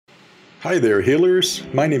Hi there, healers.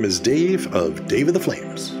 My name is Dave of Dave of the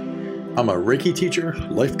Flames. I'm a Reiki teacher,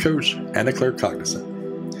 life coach, and a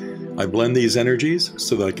claircognizant. I blend these energies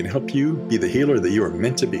so that I can help you be the healer that you are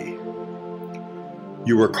meant to be.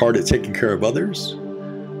 You work hard at taking care of others.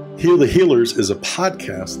 Heal the Healers is a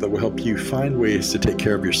podcast that will help you find ways to take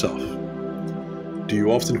care of yourself. Do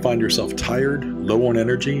you often find yourself tired, low on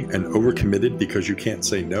energy, and overcommitted because you can't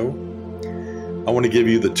say no? I want to give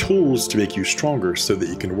you the tools to make you stronger so that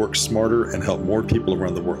you can work smarter and help more people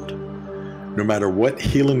around the world. No matter what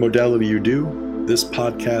healing modality you do, this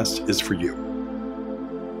podcast is for you.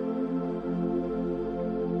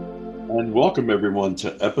 And welcome everyone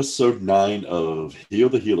to episode 9 of Heal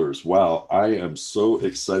the Healers. Wow, I am so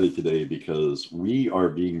excited today because we are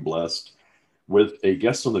being blessed with a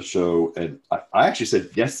guest on the show. And I actually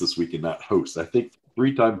said guest this week and not host. I think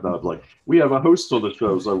 3 times now, like, we have a host on the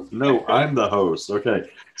show. So no, I'm the host. Okay.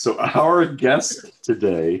 So our guest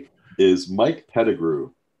today is Mike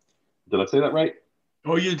Pettigrew. Did I say that right?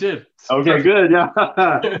 Oh, you did. Okay, good.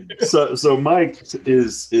 Yeah. So Mike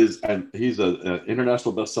is and he's an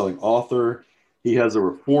international best-selling author. He has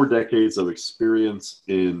over 4 decades of experience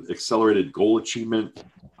in accelerated goal achievement,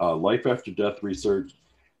 life after death research,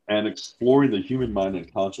 and exploring the human mind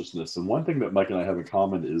and consciousness. And one thing that Mike and I have in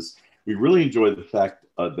common is we really enjoy the fact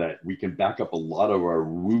that we can back up a lot of our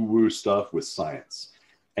woo-woo stuff with science.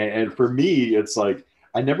 And for me, it's like,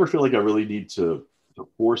 I never feel like I really need to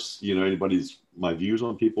force, my views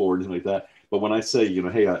on people or anything like that. But when I say,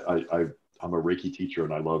 hey, I'm a Reiki teacher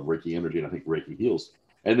and I love Reiki energy and I think Reiki heals.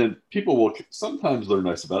 And then people will, sometimes they're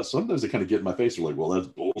nice about it. Sometimes they kind of get in my face. They're like, well, that's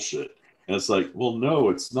bullshit. And it's like, well, no,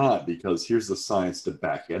 it's not, because here's the science to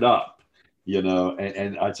back it up,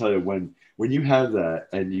 and I tell you, when you have that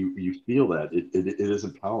and you feel that, it is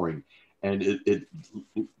empowering, and it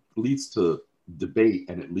leads to debate,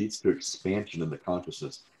 and it leads to expansion in the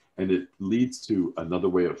consciousness, and it leads to another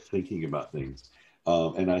way of thinking about things.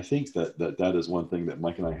 And I think that is one thing that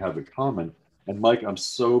Mike and I have in common. And Mike, I'm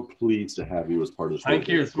so pleased to have you as part of this. Thank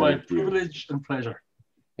you. It's my privilege and pleasure.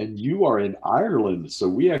 And you are in Ireland, so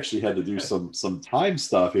we actually had to do some time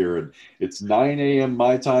stuff here. And it's 9 a.m.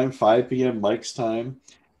 my time, 5 p.m. Mike's time.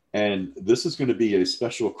 And this is going to be a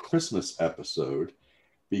special Christmas episode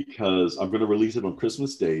because I'm going to release it on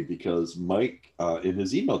Christmas Day, because Mike, in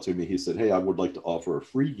his email to me, he said, hey, I would like to offer a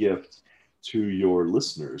free gift to your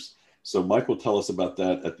listeners. So Mike will tell us about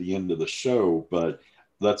that at the end of the show. But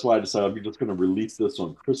that's why I decided I'm just going to release this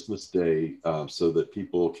on Christmas Day, so that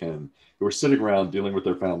people who are sitting around dealing with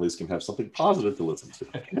their families can have something positive to listen to.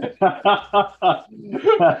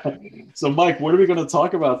 So Mike, what are we going to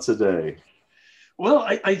talk about today? Well,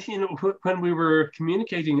 I when we were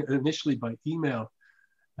communicating initially by email,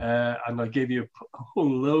 and I gave you a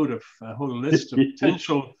whole list of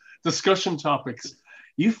potential discussion topics,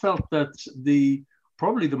 you felt that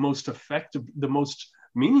probably the most effective, the most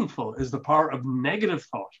meaningful is the power of negative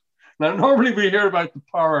thought. Now, normally we hear about the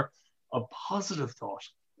power of positive thought.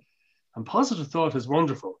 And positive thought is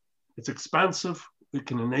wonderful. It's expansive. It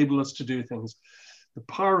can enable us to do things. The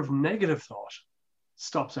power of negative thought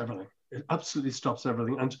stops everything. It absolutely stops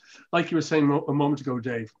everything. And like you were saying a moment ago,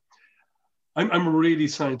 Dave, I'm really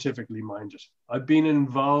scientifically minded. I've been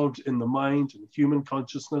involved in the mind and human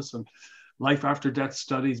consciousness and life after death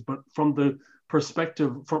studies, but from the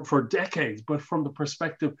perspective for decades, but from the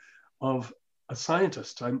perspective of a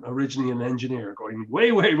scientist. I'm originally an engineer going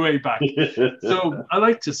way, way, way back. So I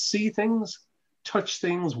like to see things, touch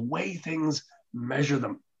things, weigh things, measure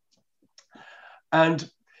them. And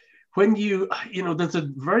when there's a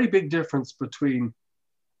very big difference between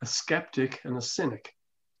a skeptic and a cynic.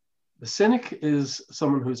 The cynic is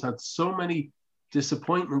someone who's had so many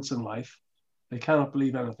disappointments in life, they cannot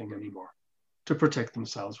believe anything anymore to protect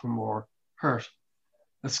themselves from more hurt.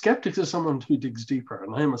 A skeptic is someone who digs deeper,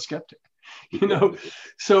 and I am a skeptic,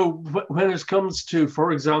 So when it comes to,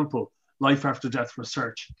 for example, life after death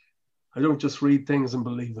research, I don't just read things and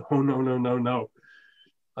believe, oh, no.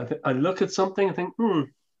 I look at something and think,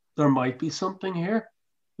 there might be something here.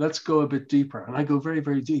 Let's go a bit deeper. And I go very,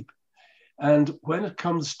 very deep. And when it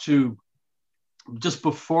comes to, just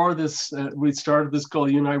before this, we started this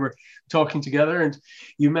call, you and I were talking together, and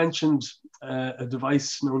you mentioned a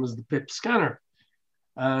device known as the PIP scanner.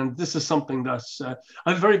 And this is something that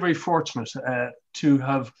I'm very, very fortunate to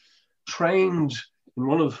have trained in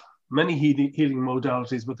one of many healing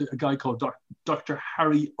modalities with a guy called Dr.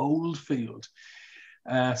 Harry Oldfield.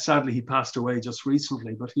 Sadly, he passed away just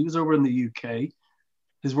recently, but he was over in the UK.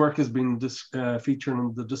 His work has been featured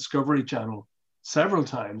on the Discovery Channel several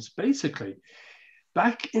times. Basically,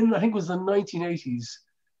 back in, I think it was the 1980s,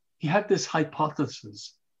 he had this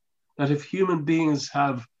hypothesis that if human beings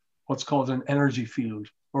have what's called an energy field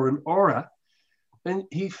or an aura, then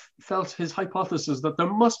he felt his hypothesis that there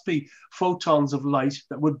must be photons of light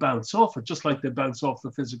that would bounce off it, just like they bounce off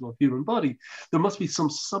the physical human body. There must be some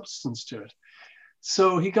substance to it.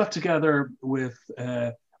 So he got together with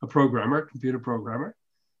a programmer, computer programmer,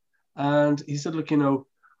 and he said, look,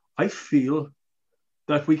 I feel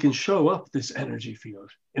that we can show up this energy field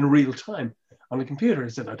in real time on a computer. He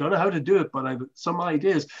said, I don't know how to do it, but I have some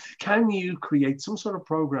ideas. Can you create some sort of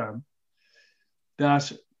program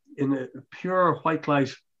that in a pure white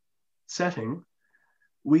light setting,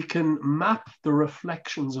 we can map the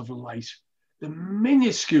reflections of light, the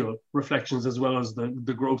minuscule reflections as well as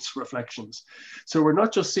the gross reflections. So we're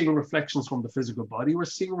not just seeing reflections from the physical body, we're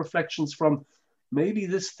seeing reflections from maybe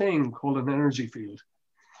this thing called an energy field.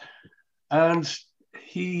 And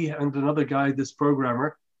he and another guy, this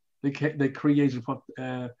programmer, they created what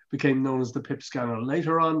became known as the PIP scanner.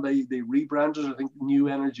 Later on, they rebranded, I think, New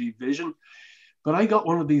Energy Vision. But I got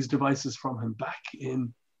one of these devices from him back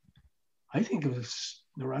in, I think it was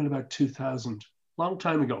around about 2000, long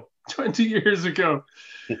time ago, 20 years ago.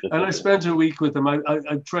 And I spent a week with him. I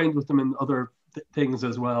trained with him in other things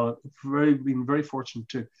as well. Been very fortunate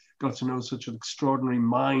to got to know such an extraordinary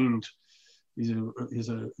mind. He's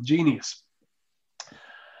a genius.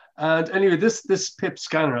 And anyway, this PIP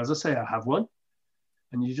scanner, as I say, I have one.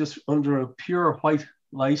 And you just, under a pure white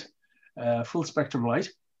light, full spectrum light,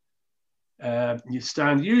 you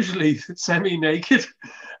stand usually semi-naked,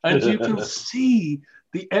 and you can see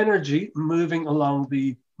the energy moving along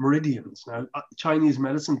the meridians. Now, Chinese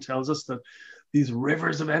medicine tells us that these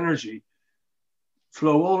rivers of energy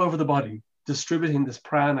flow all over the body, distributing this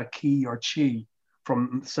prana, ki, or chi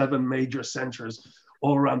from 7 major centers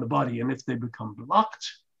all around the body. And if they become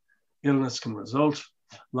blocked, illness can result.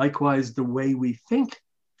 Likewise, the way we think,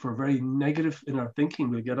 for very negative in our thinking,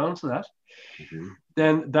 we'll get onto that,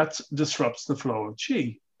 then that disrupts the flow of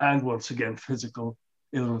chi. And once again, physical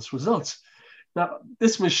illness results. Now,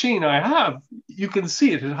 this machine I have, you can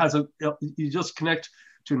see it. It has you just connect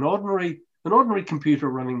to an ordinary computer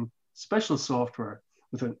running special software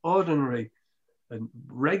with an ordinary and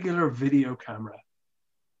regular video camera.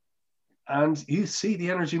 And you see the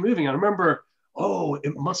energy moving. I remember,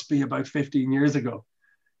 it must be about 15 years ago,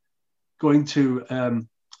 going to,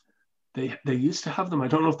 they used to have them. I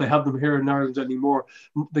don't know if they have them here in Ireland anymore.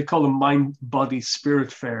 They call them mind, body,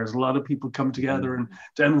 spirit fairs. A lot of people come together and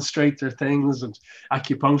demonstrate their things, and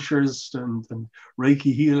acupuncturists and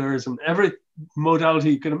Reiki healers and every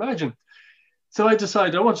modality you can imagine. So I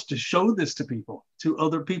decided I wanted to show this to people, to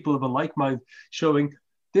other people of a like mind, showing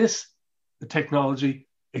the technology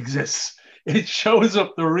exists. It shows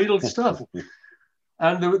up the real stuff.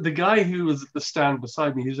 And the guy who was at the stand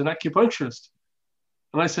beside me, he was an acupuncturist.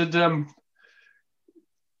 And I said, do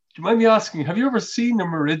you mind me asking, have you ever seen a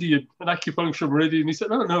meridian, an acupuncture meridian? He said,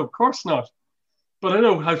 oh, no, of course not. But I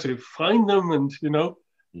know how to find them and,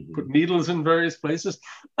 put needles in various places.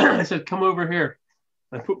 I said, come over here.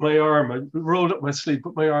 I put my arm, I rolled up my sleeve,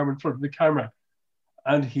 put my arm in front of the camera.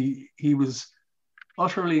 And he was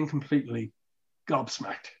utterly and completely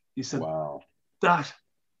gobsmacked. He said, wow, that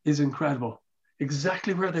is incredible.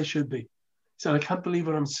 Exactly where they should be. He said, I can't believe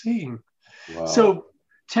what I'm seeing. Wow. So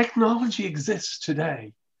technology exists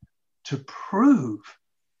today to prove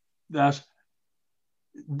that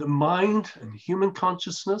the mind and human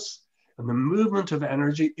consciousness and the movement of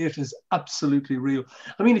energy, it is absolutely real.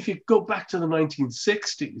 I mean, if you go back to the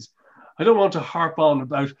 1960s, I don't want to harp on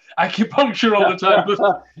about acupuncture all the time,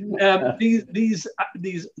 but these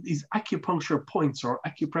acupuncture points or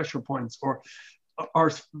acupressure points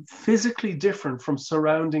are physically different from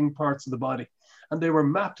surrounding parts of the body. And they were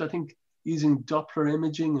mapped, I think, using Doppler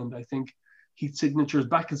imaging and I think heat signatures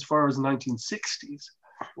back as far as the 1960s.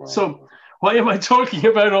 Wow. So why am I talking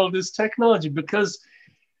about all this technology? Because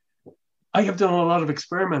I have done a lot of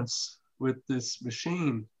experiments with this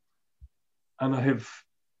machine, and I have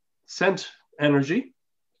sent energy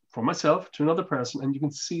from myself to another person, and you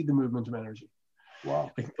can see the movement of energy.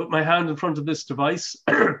 Wow. I can put my hand in front of this device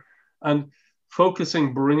and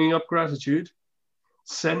focusing, bringing up gratitude,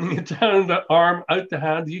 sending it down the arm, out the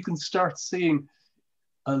hand, you can start seeing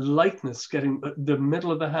a lightness getting the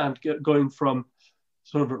middle of the hand going from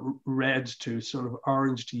sort of red to sort of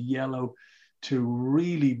orange to yellow to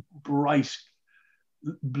really bright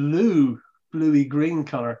bluey green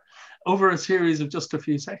color over a series of just a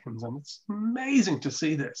few seconds. And it's amazing to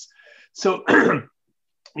see this. So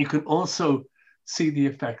you can also see the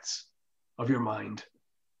effects of your mind.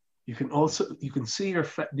 You can see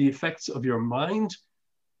the effects of your mind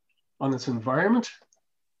on its environment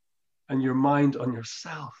and your mind on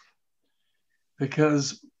yourself.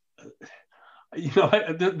 Because You know,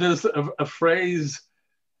 there's a phrase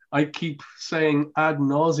I keep saying ad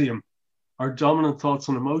nauseum. Our dominant thoughts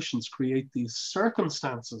and emotions create these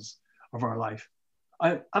circumstances of our life.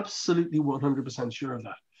 I'm absolutely 100% sure of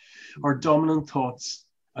that. Our dominant thoughts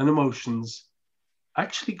and emotions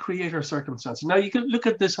actually create our circumstances. Now, you can look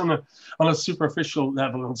at this on a superficial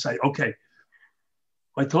level and say, okay,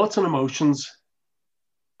 my thoughts and emotions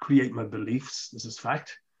create my beliefs. This is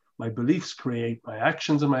fact. My beliefs create my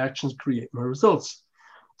actions, and my actions create my results.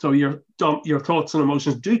 So your thoughts and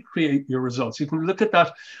emotions do create your results. You can look at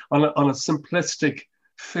that on a simplistic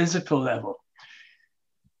physical level.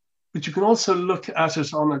 But you can also look at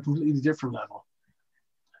it on a completely different level.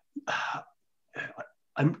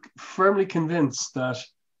 I'm firmly convinced that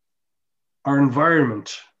our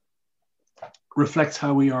environment reflects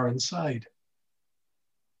how we are inside.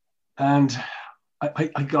 And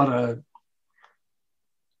I got a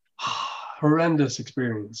horrendous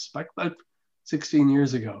experience back about 16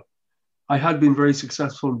 years ago. I had been very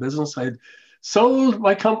successful in business. I had sold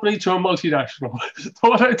my company to a multinational.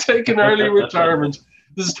 Thought I'd take an early retirement.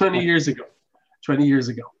 This is 20 years ago. 20 years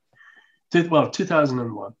ago. Well,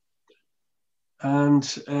 2001.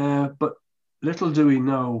 And but little do we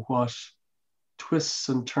know what twists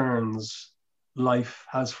and turns life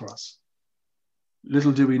has for us.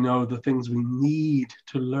 Little do we know the things we need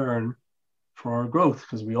to learn for our growth,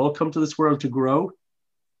 because we all come to this world to grow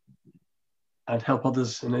and help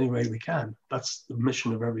others in any way we can. That's the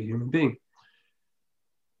mission of every human being.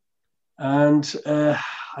 And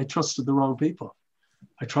I trusted the wrong people.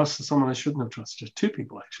 I trusted someone I shouldn't have trusted. Two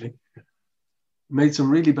people, actually. Made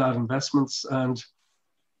some really bad investments, and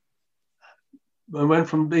I went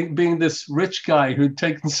from being this rich guy who'd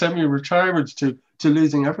taken semi-retirement to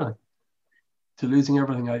losing everything. To losing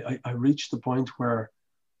everything. I reached the point where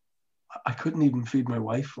I couldn't even feed my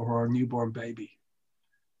wife or our newborn baby.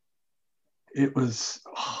 It was,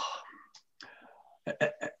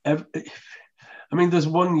 I mean, there's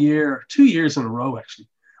 1 year, 2 years in a row, actually.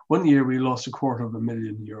 1 year we lost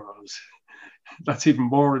 €250,000. That's even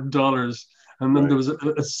more in dollars. And then there was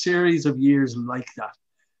a series of years like that.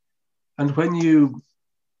 And when you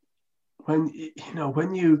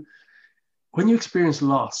experience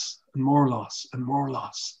loss and more loss and more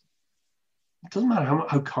loss, it doesn't matter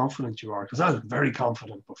how confident you are, because I was very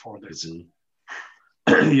confident before this.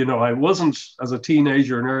 Mm-hmm. I wasn't as a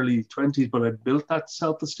teenager in early 20s, but I built that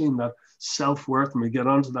self-esteem, that self-worth, and we get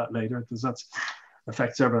onto that later because that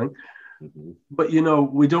affects everything. Mm-hmm. But,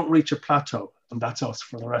 we don't reach a plateau and that's us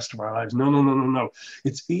for the rest of our lives. No.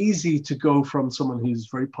 It's easy to go from someone who's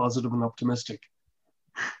very positive and optimistic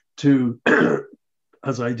to,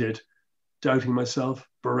 as I did, doubting myself,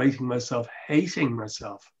 berating myself, hating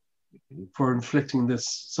myself for inflicting this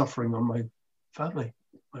suffering on my family,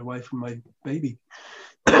 my wife and my baby,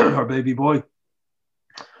 our baby boy.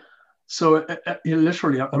 So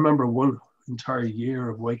literally, I remember one entire year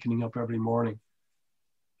of waking up every morning.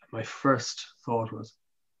 My first thought was,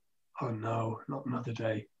 oh no, not another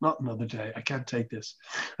day. I can't take this.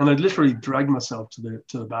 And I'd literally drag myself to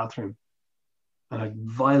the bathroom, and I had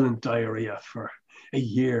violent diarrhea for a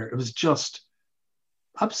year. It was just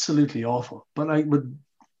absolutely awful. But I would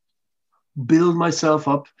build myself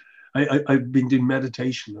up. I've been doing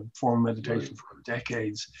meditation and form meditation for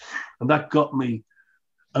decades, and that got me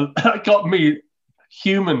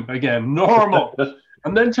human again, normal.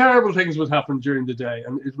 And then terrible things would happen during the day,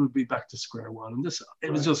 and it would be back to square one. And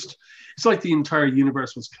it was just, it's like the entire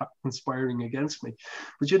universe was conspiring against me.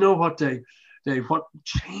 But you know what, Dave, what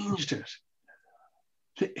changed it?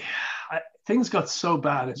 Things got so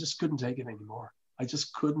bad, I just couldn't take it anymore. I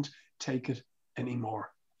just couldn't take it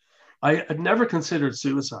anymore. I had never considered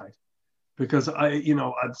suicide, because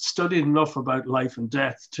I'd studied enough about life and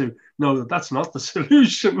death to know that that's not the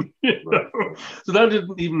solution. So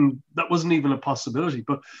that wasn't even a possibility.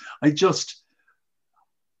 But I'd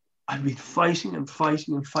be fighting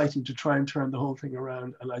to try and turn the whole thing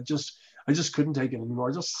around, and I just couldn't take it anymore.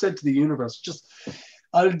 I just said to the universe,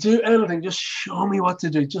 I'll do anything, just show me what to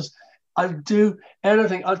do. I'll do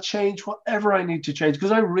anything. I'll change whatever I need to change,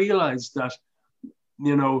 because I realized that,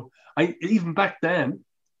 even back then,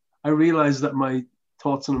 I realized that my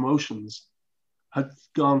thoughts and emotions had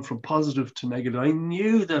gone from positive to negative. I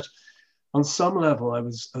knew that on some level it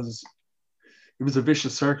was a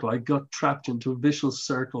vicious circle. I got trapped into a vicious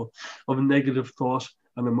circle of negative thought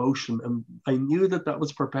and emotion, and I knew that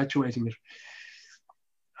was perpetuating it.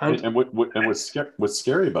 And what's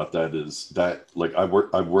scary about that is that, like,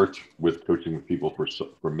 I've worked with coaching with people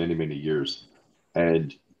for many, many years,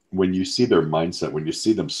 and when you see their mindset, when you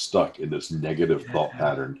see them stuck in this negative thought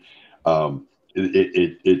pattern,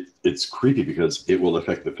 it's creepy, because it will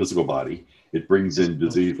affect the physical body, It brings in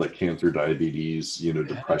disease like cancer, diabetes,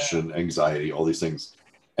 depression, anxiety, all these things.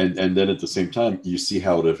 And then at the same time, you see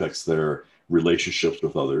how it affects their relationships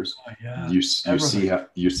with others. Oh, yeah. You see how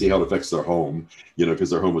it affects their home, because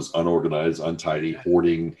their home is unorganized, untidy,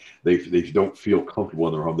 hoarding. They don't feel comfortable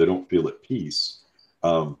in their home. They don't feel at peace.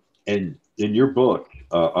 And in your book,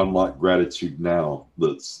 Unlock Gratitude Now,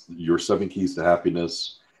 your 7 keys to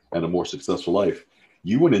happiness and a more successful life,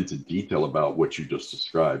 you went into detail about what you just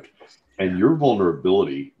described, and your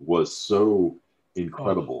vulnerability was so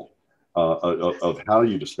incredible. Of how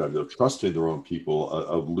you described it, of trusting the wrong people,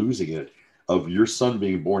 of losing it, of your son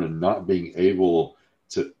being born and not being able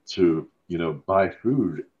to buy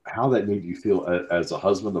food, how that made you feel as a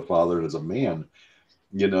husband, a father, and as a man,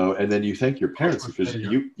 and then you thank your parents because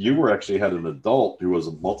you were actually had an adult who was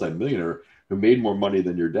a multimillionaire who made more money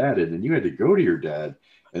than your dad did, and you had to go to your dad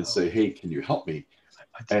and say, hey, can you help me?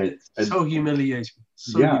 And so humiliating.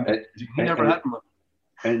 He never had money.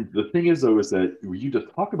 And the thing is, though, is that you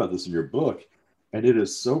just talk about this in your book, and it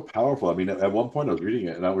is so powerful. I mean, at one point I was reading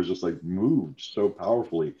it, and I was just like moved so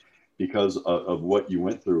powerfully because of what you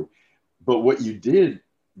went through. But what you did,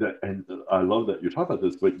 and I love that you're talking about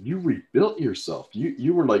this, but you rebuilt yourself.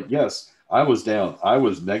 You were like, yes, I was down, I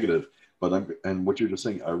was negative, and what you're just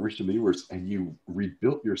saying, I reached the universe, and you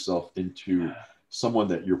rebuilt yourself into someone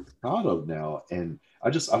that you're proud of now. And I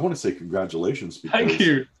want to say congratulations. Because,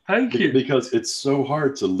 Thank you. Because it's so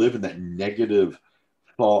hard to live in that negative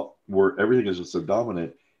thought where everything is just so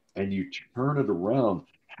dominant, and you turn it around.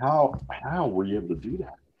 How were you able to do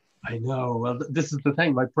that? I know. Well, this is the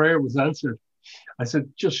thing. My prayer was answered. I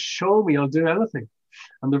said, just show me, I'll do anything.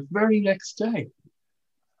 And the very next day,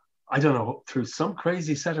 I don't know, through some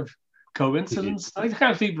crazy set of coincidence, I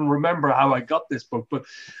can't even remember how I got this book, but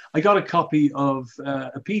I got a copy of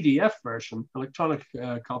a PDF version, electronic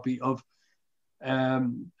copy of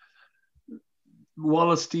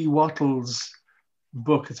Wallace D. Wattles'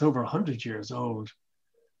 book. It's over 100 years old,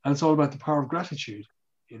 and it's all about the power of gratitude.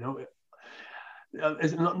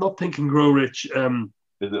 It's not Think and Grow Rich.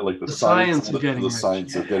 Is it like the science of getting rich?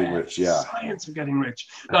 Science of getting rich, yeah. Science of getting rich.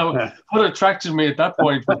 Now, what attracted me at that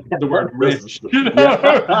point was the word rich.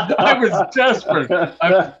 I was desperate.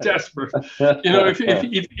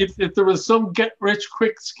 If there was some get rich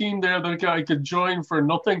quick scheme there that I could join for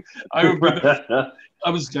nothing, I would be. I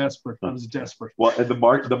was desperate. Well, and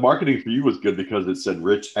the marketing for you was good because it said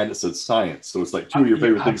rich and it said science, so it's like two of your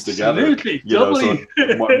favorite things together. Absolutely,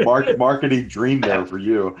 so marketing dream there for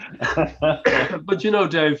you. But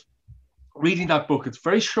Dave, reading that book, it's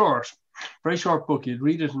very short book. You'd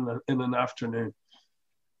read it in an afternoon,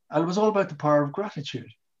 and it was all about the power of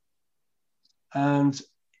gratitude. And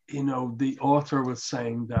the author was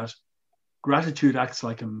saying that gratitude acts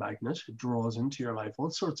like a magnet; it draws into your life all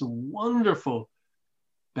sorts of wonderful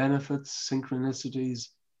benefits, synchronicities,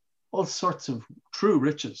 all sorts of true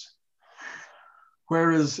riches.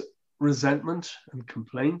 Whereas resentment and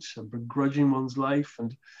complaint and begrudging one's life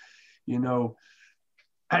and,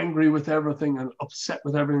 angry with everything and upset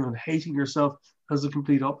with everything and hating yourself has the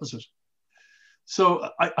complete opposite. So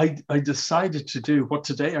I decided to do what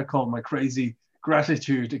today I call my crazy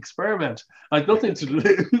gratitude experiment. I had nothing to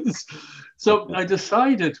lose. So I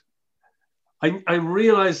decided, I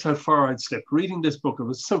realized how far I'd slipped. Reading this book, it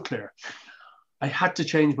was so clear. I had to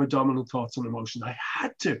change my dominant thoughts and emotions. I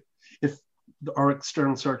had to, if our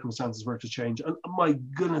external circumstances were to change. And my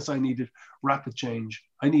goodness, I needed rapid change.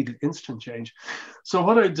 I needed instant change. So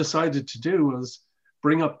what I decided to do was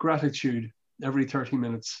bring up gratitude every 30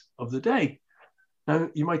 minutes of the day. Now,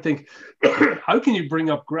 you might think, how can you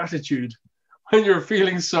bring up gratitude when you're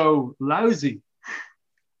feeling so lousy?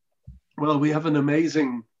 Well, we have an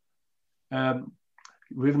amazing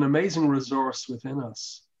resource within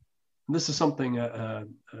us. And this is something a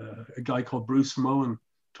guy called Bruce Moen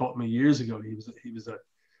taught me years ago. He was a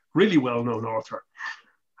really well-known author,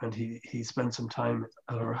 and he spent some time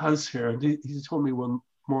at our house here. And he told me one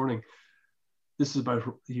morning, this is about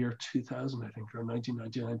the year 2000, I think, or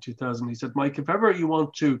 1999, 2000. He said, Mike, if ever you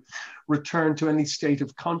want to return to any state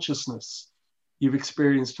of consciousness you've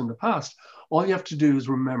experienced in the past, all you have to do is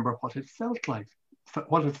remember what it felt like.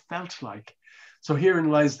 So herein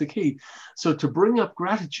lies the key. So to bring up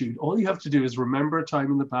gratitude, all you have to do is remember a time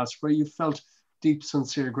in the past where you felt deep,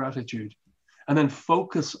 sincere gratitude, and then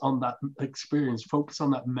focus on that experience, focus on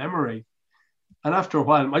that memory. And after a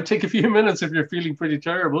while, it might take a few minutes if you're feeling pretty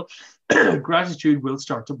terrible, gratitude will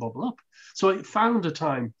start to bubble up. So I found a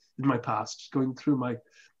time in my past, going through my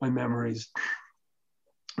memories,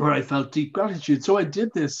 where I felt deep gratitude. So I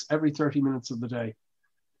did this every 30 minutes of the day.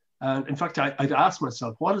 And in fact, I'd ask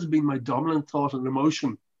myself, what has been my dominant thought and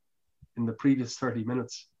emotion in the previous 30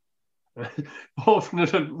 minutes? Often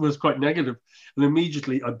it was quite negative, and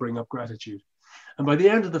immediately I'd bring up gratitude. And by the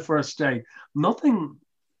end of the first day, nothing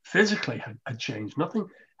physically had changed, nothing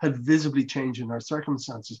had visibly changed in our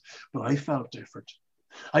circumstances, but I felt different.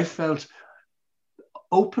 I felt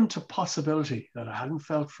open to possibility that I hadn't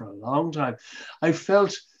felt for a long time.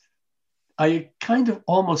 I kind of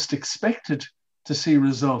almost expected to see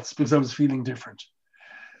results because I was feeling different.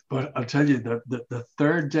 But I'll tell you that the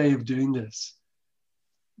third day of doing this,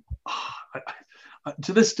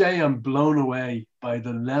 to this day, I'm blown away by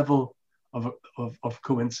the level of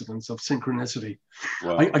coincidence, of synchronicity.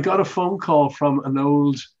 Wow. I got a phone call from an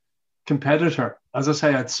old competitor. As I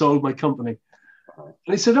say, I'd sold my company. And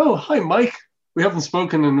he said, "Oh, hi, Mike. We haven't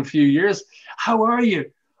spoken in a few years. How are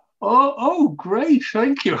you?" Oh, great.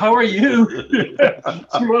 Thank you. How are you?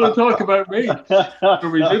 So you want to talk about me?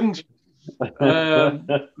 But we didn't.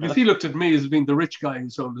 Because he looked at me as being the rich guy who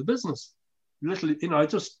sold the business. Literally, I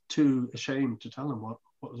just too ashamed to tell him what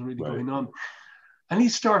was really going on. And he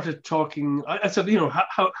started talking. I said,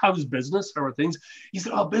 how's business? How are things? He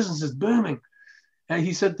said, "Oh, business is booming." And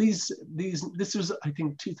he said, this was, I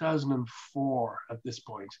think, 2004 at this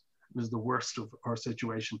point. It was the worst of our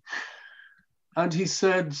situation. And he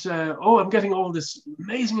said, I'm getting all this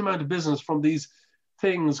amazing amount of business from these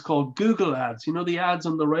things called Google ads. The ads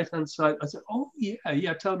on the right-hand side. I said, "Oh,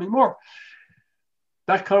 yeah, tell me more."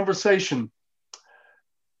 That conversation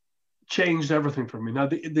changed everything for me. Now,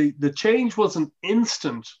 the change wasn't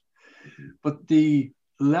instant, but the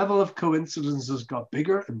level of coincidences got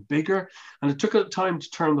bigger and bigger, and it took a time to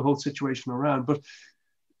turn the whole situation around. But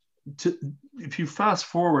if you fast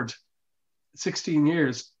forward 16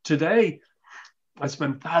 years, today, I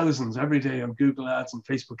spend thousands every day on Google ads and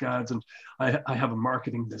Facebook ads, and I have a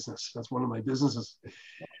marketing business. That's one of my businesses.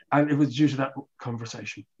 And it was due to that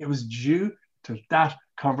conversation. It was due to that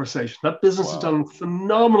conversation. That business has done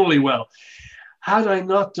phenomenally well. Had I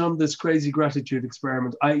not done this crazy gratitude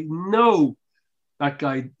experiment, I know that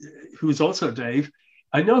guy, who is also Dave,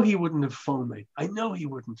 I know he wouldn't have phoned me. I know he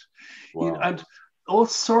wouldn't. Wow. And all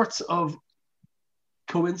sorts of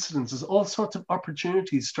coincidences, all sorts of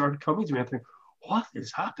opportunities started coming to me. I think, what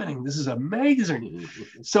is happening? This is amazing.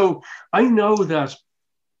 So I know that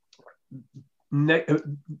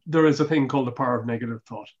there is a thing called the power of negative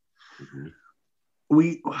thought.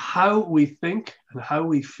 How we think and how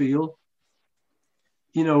we feel,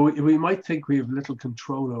 we might think we have little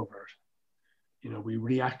control over it. We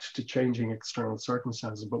react to changing external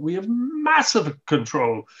circumstances, but we have massive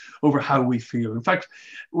control over how we feel. In fact,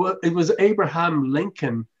 it was Abraham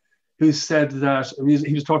Lincoln who said that,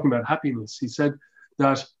 he was talking about happiness. He said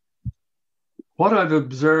that what I've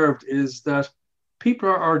observed is that people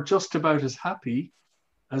are just about as happy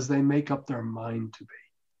as they make up their mind to be.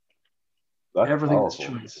 That's everything powerful. is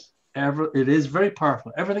choice. It is very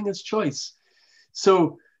powerful. Everything is choice.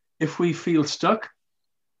 So if we feel stuck,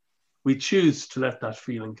 we choose to let that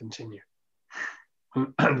feeling continue.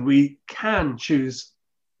 And we can choose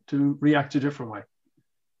to react a different way.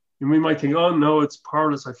 And we might think, "Oh no, it's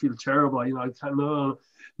powerless. I feel terrible. I can't."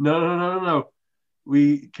 No.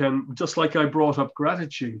 We can, just like I brought up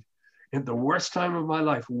gratitude, in the worst time of my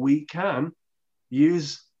life, we can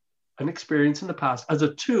use an experience in the past as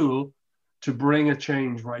a tool to bring a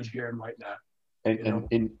change right here and right now. And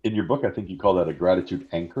in your book, I think you call that a gratitude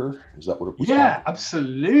anchor. Is that what it was? Yeah, called?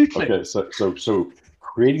 Absolutely. Okay, so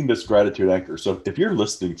creating this gratitude anchor. So if you're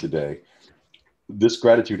listening today, this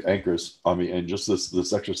gratitude anchors, and just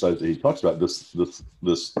this exercise that he talks about, this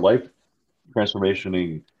life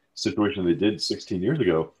transformationing situation they did 16 years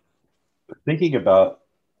ago, thinking about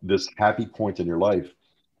this happy point in your life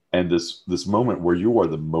and this moment where you are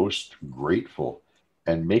the most grateful,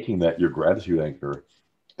 and making that your gratitude anchor,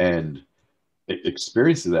 and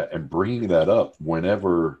experiencing that and bringing that up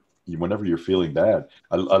whenever you're feeling bad.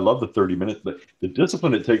 I love the 30 minutes, but the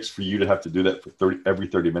discipline it takes for you to have to do that for every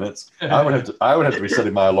 30 minutes. I would have to be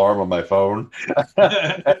setting my alarm on my phone,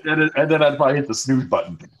 and then I'd probably hit the snooze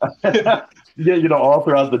button. Yeah, all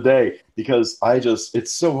throughout the day, because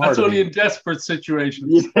it's so hard. That's only in desperate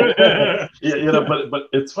situations. But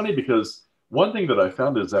it's funny, because one thing that I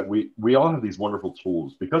found is that we all have these wonderful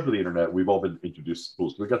tools. Because of the internet, we've all been introduced to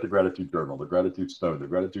tools. We got the gratitude journal, the gratitude stone, the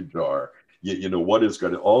gratitude jar. What is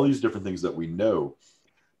gratitude? All these different things that we know.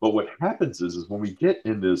 But what happens is when we get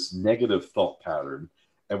in this negative thought pattern,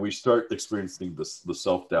 and we start experiencing the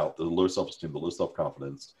self-doubt, the low self-esteem, the low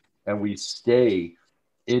self-confidence, and we stay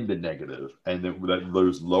in the negative, and then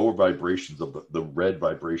those lower vibrations of the red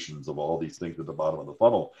vibrations of all these things at the bottom of the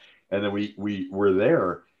funnel, and then we're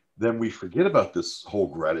there, then we forget about this whole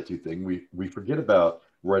gratitude thing. We forget about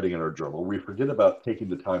writing in our journal. We forget about taking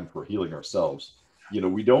the time for healing ourselves.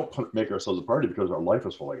 we don't make ourselves a priority because our life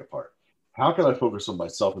is falling apart. How can I focus on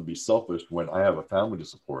myself and be selfish when I have a family to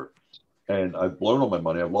support and I've blown all my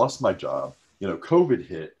money? I've lost my job. COVID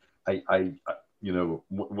hit.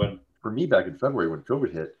 When for me back in February when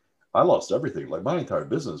COVID hit, I lost everything. Like my entire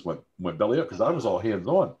business went belly up because I was all hands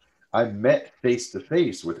on. I met face to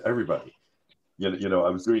face with everybody. I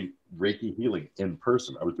was doing Reiki healing in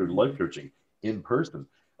person. I was doing life coaching in person.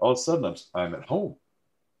 All of a sudden, I'm at home,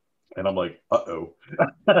 and I'm like, uh-oh,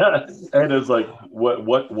 and it's like,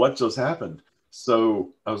 what just happened?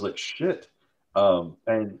 So I was like, shit,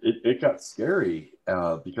 and it got scary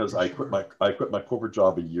because I quit my corporate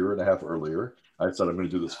job a year and a half earlier. I said I'm going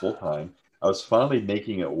to do this full time. I was finally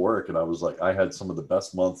making it work, and I was like, I had some of the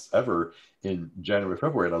best months ever in January,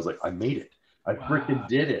 February, and I was like, I made it. I freaking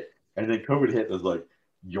did it. And then COVID hit, and it was like,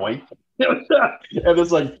 yoink. And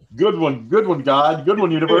it's like, good one, God, good one,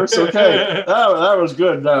 universe. Okay, that was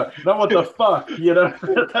good. Now what the fuck, and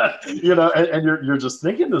you're just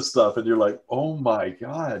thinking this stuff, and you're like, oh my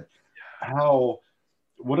God,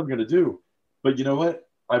 what am I going to do? But you know what?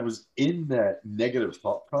 I was in that negative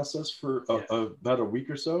thought process for about a week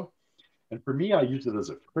or so. And for me, I used it as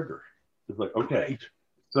a trigger. It's like, okay,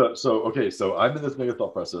 so I'm in this negative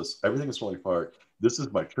thought process. Everything is falling apart. This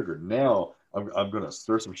is my trigger. Now I'm going to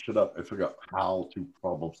stir some shit up and figure out how to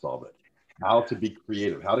problem solve it, how to be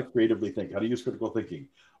creative, how to creatively think, how to use critical thinking,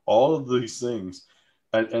 all of these things.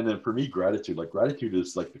 And then for me, gratitude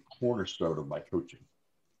is like the cornerstone of my coaching.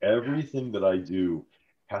 Everything that I do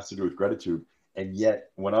has to do with gratitude. And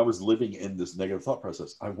yet, when I was living in this negative thought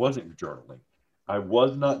process, I wasn't journaling. I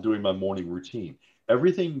was not doing my morning routine.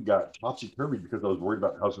 Everything got topsy-turvy because I was worried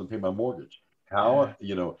about how I was going to pay my mortgage.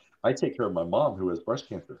 I take care of my mom who has breast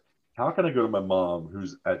cancer. How can I go to my mom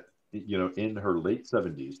who's in her late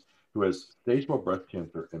 70s, who has stage 4 breast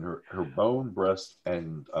cancer in her bone, breast,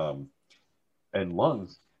 and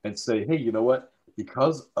lungs, and say, hey, you know what?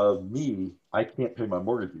 Because of me, I can't pay my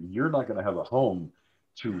mortgage. You're not going to have a home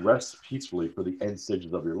to rest peacefully for the end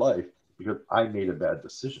stages of your life because I made a bad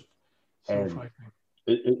decision. And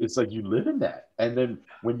it's like you live in that. And then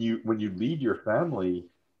when you lead your family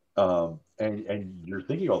and you're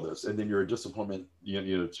thinking all this, and then you're a disappointment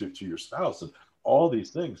to your spouse and all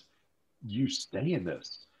these things, you stay in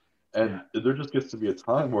this. And there just gets to be a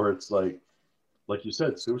time where it's like you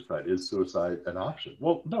said, suicide. Is suicide an option?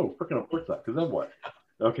 Well, no, freaking of course not, because then what?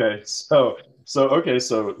 Okay, so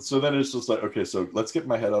then it's just like, okay, so let's get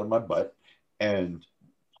my head out of my butt and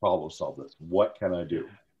problem solve this. What can I do?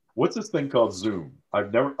 What's this thing called Zoom?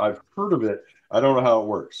 I've heard of it. I don't know how it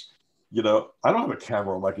works. I don't have a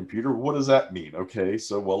camera on my computer. What does that mean? Okay,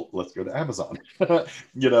 so well, let's go to Amazon. And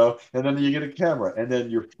then you get a camera, and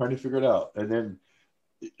then you're trying to figure it out, and then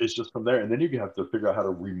it's just from there. And then you have to figure out how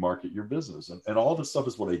to remarket your business, and all this stuff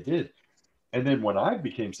is what I did. And then when I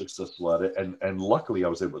became successful at it, and luckily I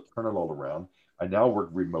was able to turn it all around. I now work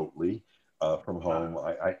remotely from home.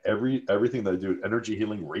 Everything that I do, energy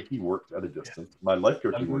healing, Reiki works at a distance. My life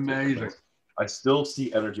coaching works at a distance. I still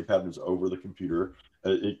see energy patterns over the computer.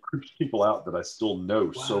 It creeps people out that I still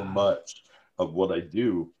know so much of what I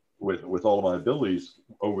do with all of my abilities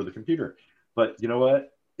over the computer. But you know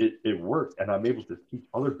what? It works, and I'm able to teach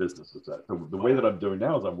other businesses that. So the way that I'm doing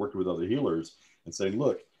now is I'm working with other healers and saying,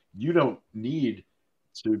 look, you don't need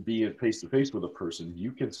to be in face-to-face with a person.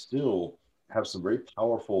 You can still have some very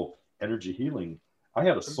powerful energy healing. I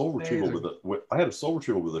had a soul retrieval with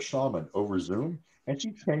a shaman over Zoom, and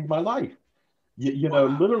she changed my life.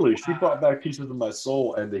 Literally, she brought back pieces of my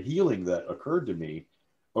soul, and the healing that occurred to me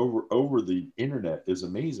over the internet is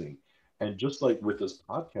amazing. And just like with this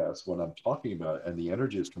podcast, when I'm talking about it and the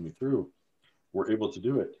energy is coming through, we're able to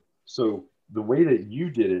do it. So the way that you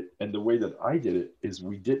did it and the way that I did it is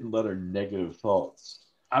we didn't let our negative thoughts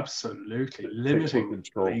limiting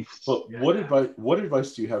control. But what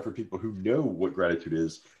advice do you have for people who know what gratitude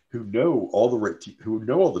is, who know all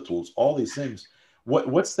the tools, all these things?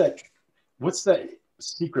 What's that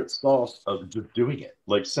secret sauce of just doing it?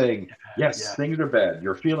 Like saying, yes, things are bad.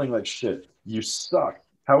 You're feeling like shit. You suck.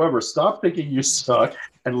 However, stop thinking you suck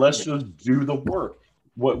and let's just do the work.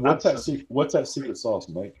 What's that secret sauce,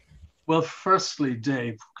 Mike? Well, firstly,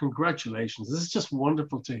 Dave, congratulations. This is just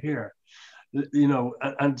wonderful to hear,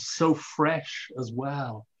 and so fresh as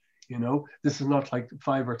well. This is not like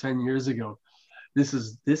 5 or 10 years ago. This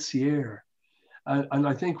is this year. And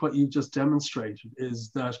I think what you've just demonstrated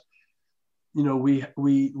is that,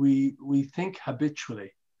 we think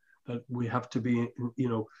habitually that we have to be,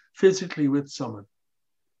 physically with someone,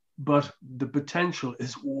 but the potential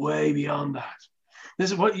is way beyond that.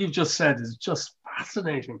 This is what you've just said is just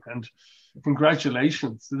fascinating, and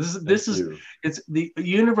congratulations. It's the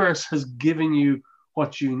universe has given you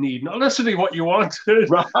what you need, not necessarily what you want,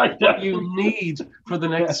 Right. what you need for the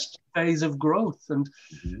next phase of growth and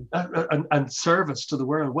service to the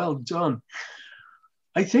world. Well done.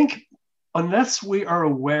 I think unless we are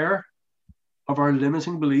aware of our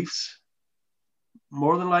limiting beliefs,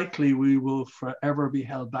 more than likely we will forever be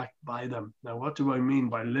held back by them. Now, what do I mean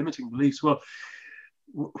by limiting beliefs? Well,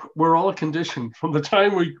 we're all conditioned from the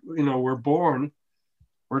time we're born.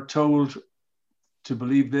 We're told to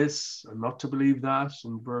believe this and not to believe that,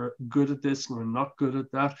 and we're good at this and we're not good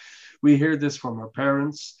at that. We hear this from our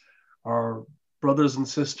parents, our brothers and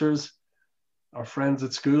sisters, our friends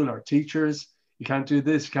at school, our teachers. You can't do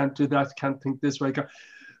this, you can't do that, you can't think this way.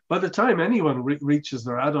 By the time anyone reaches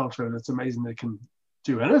their adulthood, it's amazing they can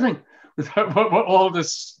do anything with all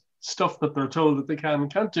this stuff that they're told that they can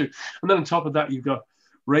and can't do. And then on top of that, you've got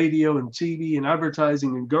radio and TV and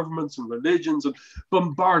advertising and governments and religions, and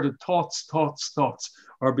bombarded thoughts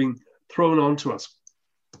are being thrown onto us.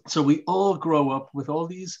 So we all grow up with all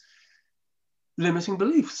these limiting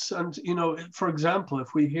beliefs. And, for example,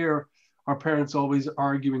 if we hear our parents always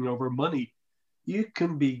arguing over money, you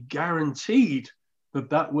can be guaranteed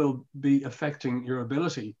that will be affecting your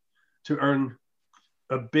ability to earn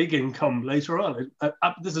a big income later on.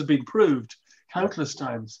 This has been proved countless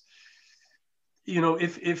times.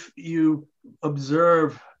 If you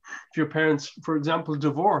observe your parents, for example,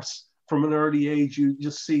 divorce from an early age, you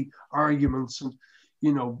just see arguments, and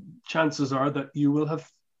chances are that you will have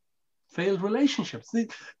failed relationships. This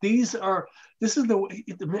is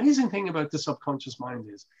the amazing thing about the subconscious mind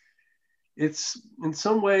is it's in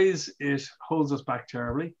some ways it holds us back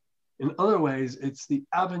terribly. In other ways, it's the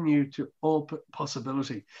avenue to all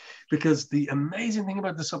possibility, because the amazing thing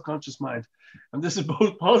about the subconscious mind, and this is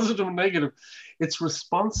both positive and negative, it's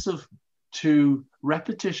responsive to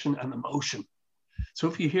repetition and emotion. So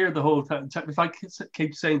if you hear the whole time, if I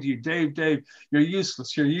keep saying to you, Dave, you're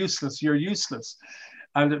useless,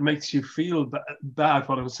 and it makes you feel bad,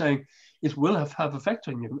 what I'm saying, it will have effect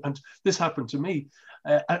on you. And this happened to me.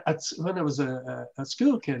 When I was a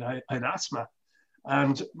school kid, I had asthma.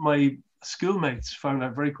 And my schoolmates found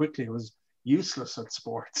out very quickly I was useless at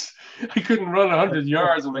sports. I couldn't run 100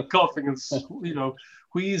 yards and coughing and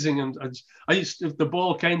wheezing, and if the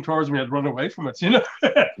ball came towards me, I'd run away from it.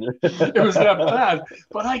 It was that bad.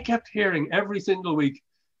 But I kept hearing every single week,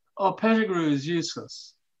 "Oh, Pettigrew is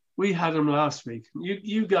useless. We had him last week.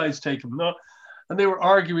 You guys take him." Not, and they were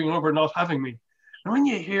arguing over not having me. And when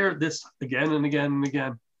you hear this again and again and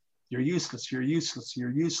again, you're useless,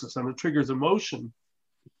 and it triggers emotion,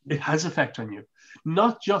 it has effect on you.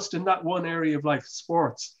 Not just in that one area of life,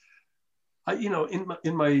 sports.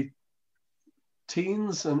 In my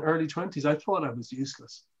teens and early 20s, I thought I was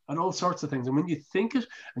useless at all sorts of things. And when you think it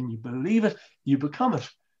and you believe it, you become it.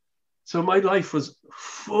 So my life was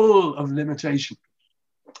full of limitation.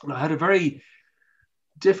 And I had a very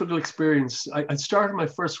difficult experience. I started my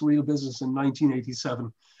first real business in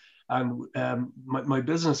 1987. And my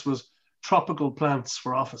business was tropical plants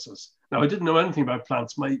for offices. Now, I didn't know anything about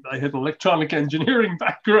plants. I had an electronic engineering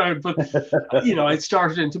background, but, I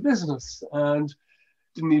started into business and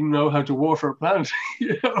didn't even know how to water a plant.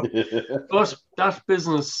 But that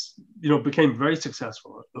business, became very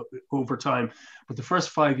successful over time. But the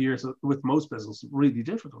first 5 years with most businesses, really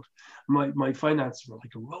difficult. My finances were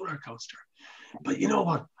like a roller coaster. But you know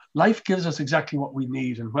what? Life gives us exactly what we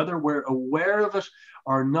need, and whether we're aware of it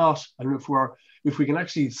or not, and if we can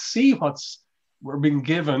actually see we're being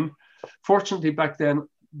given. Fortunately, back then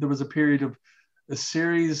there was a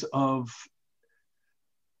series of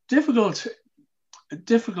difficult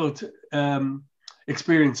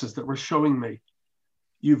experiences that were showing me,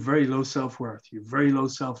 you've very low self-worth, you're very low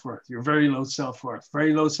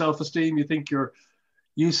self-esteem, you think you're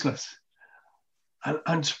useless,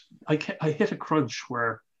 and I hit a crunch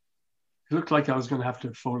where it looked like I was going to have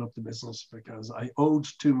to fold up the business because I owed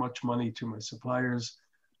too much money to my suppliers,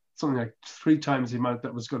 something like 3 times the amount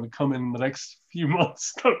that was going to come in the next few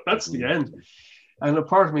months. That's the end. And a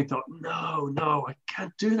part of me thought, no, I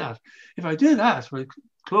can't do that. If I do that, I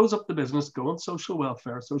close up the business, go on social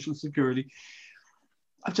welfare, social security,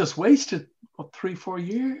 I've just wasted 3-4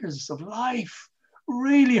 years of life,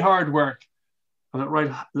 really hard work, and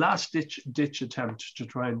a last ditch attempt to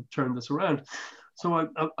try and turn this around. So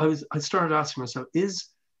I started asking myself, is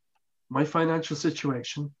my financial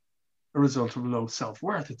situation a result of low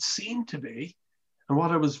self-worth? It seemed to be. And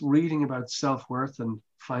what I was reading about self-worth and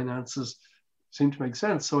finances seemed to make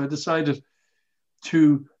sense. So I decided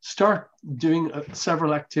to start doing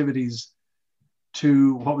several activities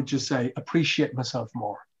to, what would you say, appreciate myself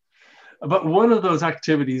more. But one of those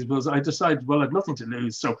activities was I decided, well, I had nothing to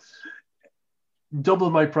lose. So double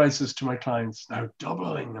my prices to my clients. Now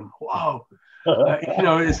doubling them, wow.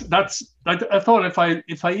 I thought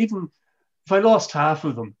if I lost half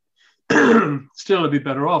of them, still I'd be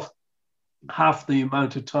better off. Half the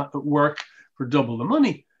amount of time, work for double the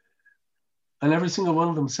money. And every single one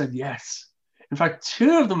of them said yes. In fact,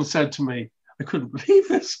 two of them said to me, I couldn't believe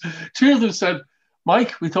this. Two of them said,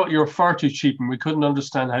 Mike, we thought you were far too cheap and we couldn't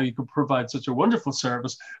understand how you could provide such a wonderful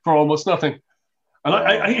service for almost nothing. And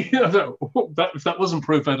if that wasn't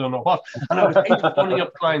proof, I don't know what. And I would hate phoning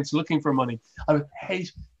up clients looking for money. I would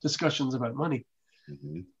hate discussions about money.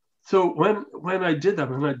 Mm-hmm. So when I did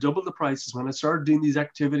that, when I doubled the prices, when I started doing these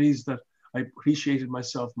activities that I appreciated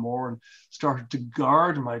myself more and started to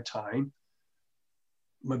guard my time,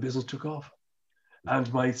 my business took off.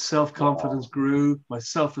 And my self-confidence grew, my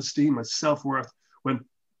self-esteem, my self-worth went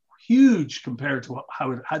huge compared to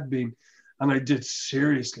how it had been. And I did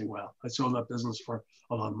seriously well. I sold that business for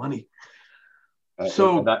a lot of money.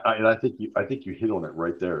 So I think you hit on it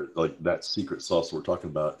right there. Like that secret sauce we're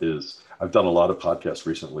talking about is, I've done a lot of podcasts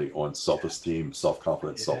recently on self-esteem,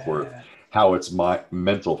 self-confidence, self-worth, how it's my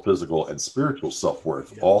mental, physical, and spiritual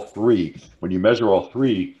self-worth. All three. When you measure all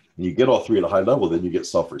three and you get all three at a high level, then you get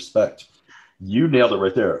self-respect. You nailed it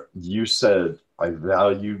right there. You said, I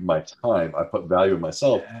valued my time. I put value in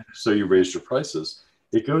myself. So you raised your prices.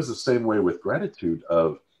 It goes the same way with gratitude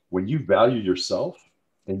of when you value yourself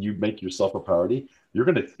and you make yourself a priority, you're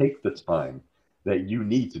going to take the time that you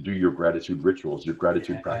need to do your gratitude rituals, your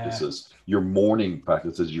gratitude practices, your morning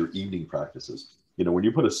practices, your evening practices. You know, when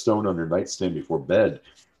you put a stone on your nightstand before bed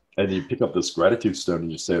and you pick up this gratitude stone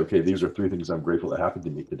and you say, okay, these are 3 things I'm grateful that happened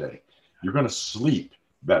to me today. You're going to sleep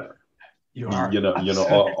better.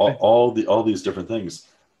 All these different things,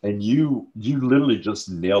 and you literally just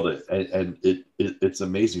nailed it, and it's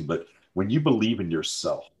amazing. But when you believe in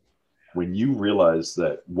yourself, when you realize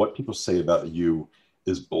that what people say about you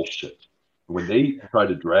is bullshit, when they try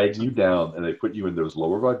to drag you down and they put you in those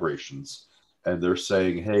lower vibrations, and they're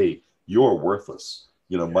saying, "Hey, you're worthless,"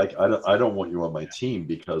 Mike, I don't want you on my team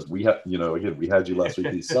because we have, again, we had you last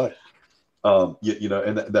week. You suck, and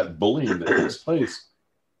that bullying that takes place.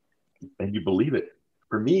 And you believe it.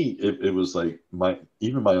 For me, it was like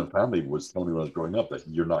even my own family was telling me when I was growing up that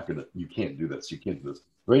you can't do this. You can't do this.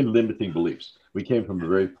 Very limiting beliefs. We came from a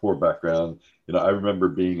very poor background. I remember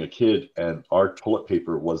being a kid and our toilet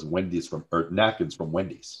paper was napkins from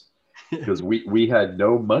Wendy's because we had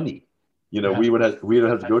no money. We would have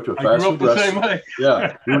to go to a fast food restaurant.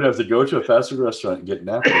 We would have to go to a fast food restaurant and get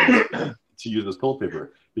napkins to use as toilet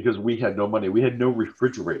paper because we had no money. We had no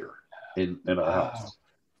refrigerator in our house.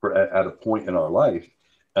 At a point in our life,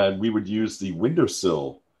 and we would use the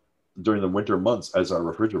windowsill during the winter months as our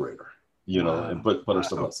refrigerator, and put our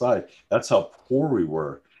stuff outside. That's how poor we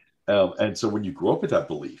were. And so when you grow up with that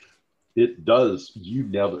belief, it does, you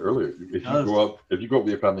nailed it earlier. If you grow up with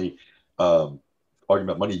your family arguing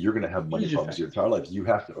about money, you're going to have money problems your entire life. You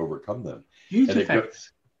have to overcome them.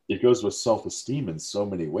 It goes with self-esteem in so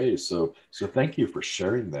many ways. So thank you for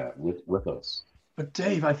sharing that with us. But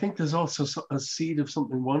Dave, I think there's also a seed of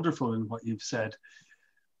something wonderful in what you've said.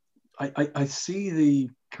 I see the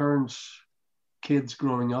current kids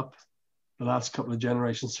growing up, the last couple of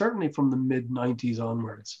generations, certainly from the mid-90s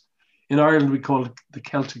onwards. In Ireland, we call it the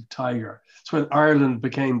Celtic Tiger. It's when Ireland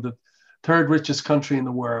became the 3rd richest country in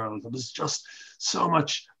the world. There was just so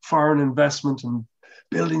much foreign investment and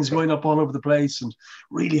buildings going up all over the place and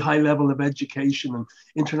really high level of education and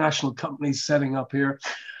international companies setting up here.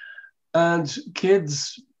 And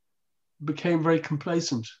kids became very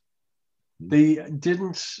complacent. They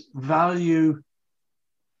didn't value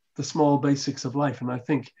the small basics of life. And I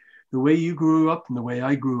think the way you grew up and the way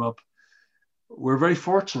I grew up, we're very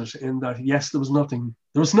fortunate in that, yes, there was nothing.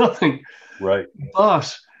 Right.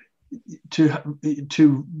 But to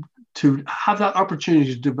have that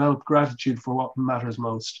opportunity to develop gratitude for what matters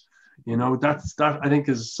most, that I think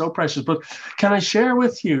is so precious. But can I share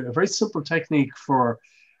with you a very simple technique for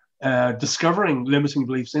discovering limiting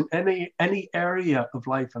beliefs in any area of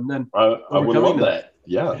life, and then I would love that.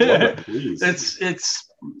 Yeah, love it, please.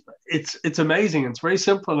 It's amazing. It's very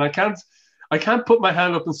simple, and I can't put my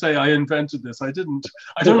hand up and say I invented this. I didn't.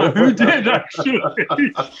 I don't know who did actually,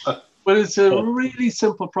 but it's a really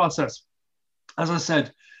simple process. As I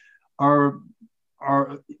said,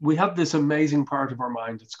 we have this amazing part of our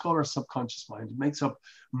mind. It's called our subconscious mind. It makes up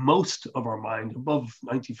most of our mind, above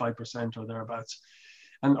 95% or thereabouts.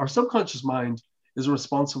 And our subconscious mind is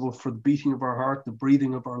responsible for the beating of our heart, the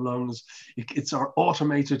breathing of our lungs. It's our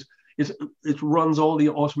automated, it runs all the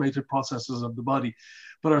automated processes of the body.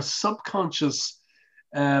 But our subconscious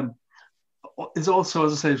is also,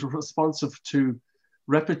 as I say, responsive to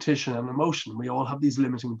repetition and emotion. We all have these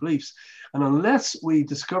limiting beliefs. And unless we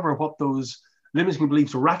discover what those limiting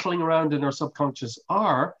beliefs rattling around in our subconscious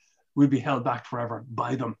are, we'll be held back forever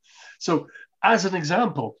by them. So as an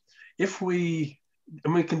example,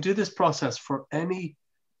 and we can do this process for any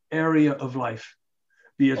area of life,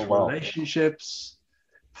 be it relationships,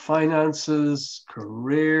 finances,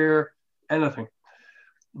 career, anything.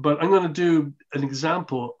 But I'm going to do an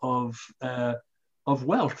example of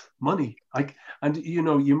wealth, money.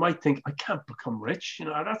 You might think, I can't become rich.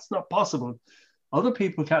 That's not possible. Other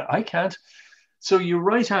people can. I can't. So you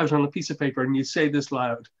write out on a piece of paper and you say this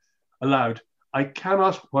aloud. I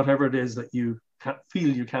cannot, whatever it is that you feel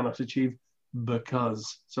you cannot achieve,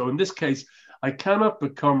 because. So in this case, I cannot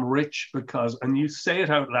become rich because, and you say it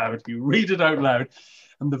out loud, you read it out loud.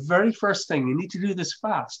 And the very first thing, you need to do this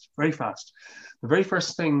fast, very fast. The very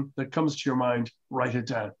first thing that comes to your mind, write it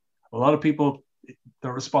down. A lot of people,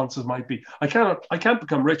 their responses might be, I can't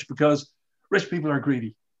become rich because rich people are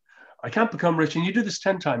greedy. I can't become rich. And you do this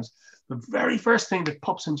 10 times. The very first thing that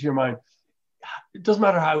pops into your mind, it doesn't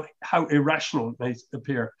matter how irrational it may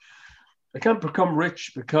appear. I can't become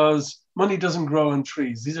rich because money doesn't grow on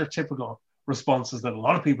trees. These are typical responses that a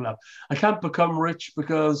lot of people have. I can't become rich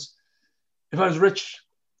because if I was rich,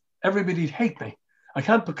 everybody'd hate me. I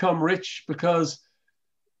can't become rich because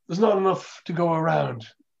there's not enough to go around.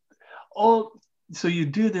 So you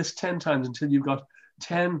do this 10 times until you've got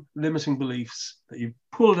 10 limiting beliefs that you've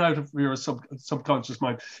pulled out of your subconscious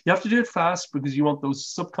mind. You have to do it fast because you want those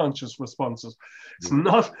subconscious responses. It's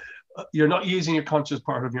not, you're not using your conscious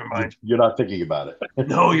part of your mind. You're not thinking about it.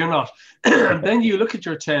 No, you're not. And then you look at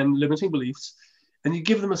your 10 limiting beliefs and you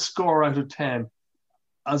give them a score out of 10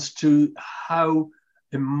 as to how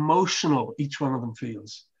emotional each one of them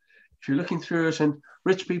feels. If you're looking through it and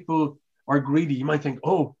rich people are greedy, you might think,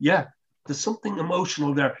 oh yeah, there's something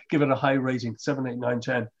emotional there. Give it a high rating, 7, 8, 9,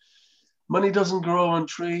 10. Money doesn't grow on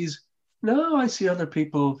trees. No, I see other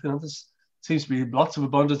people, this seems to be lots of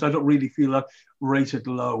abundance. I don't really feel that. Rate it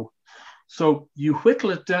low. So you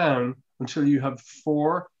whittle it down until you have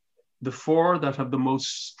the four that have the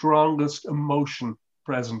most strongest emotion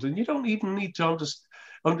present. And you don't even need to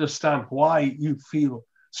understand why you feel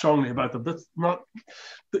strongly about them. That's not,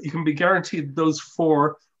 that you can be guaranteed those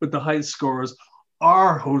 4 with the highest scores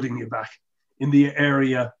are holding you back in the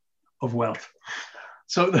area of wealth.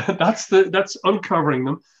 So that's uncovering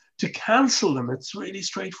them. To cancel them, it's really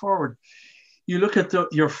straightforward. You look at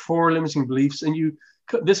your 4 limiting beliefs, and you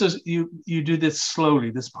do this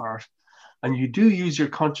slowly, this part, and you do use your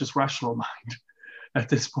conscious rational mind at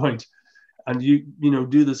this point, and you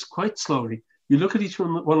do this quite slowly. You look at each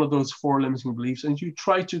one of those 4 limiting beliefs, and you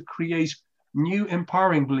try to create new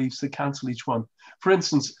empowering beliefs that cancel each one. For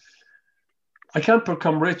instance, I can't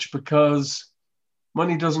become rich because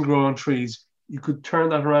money doesn't grow on trees. You could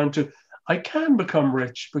turn that around to, I can become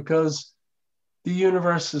rich because the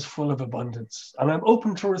universe is full of abundance and I'm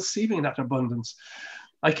open to receiving that abundance.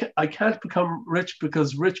 I can't become rich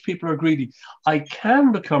because rich people are greedy. I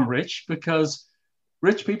can become rich because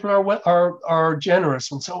rich people are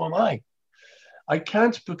generous, and so am I. I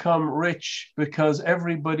can't become rich because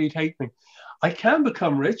everybody'd hate me. I can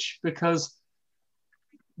become rich because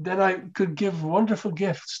then I could give wonderful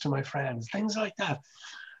gifts to my friends, things like that.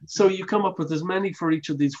 So you come up with as many for each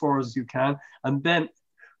of these 4 as you can, and then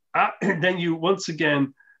you once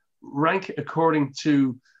again rank according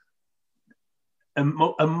to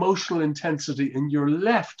emotional intensity, and you're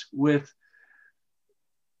left with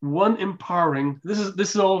one empowering. This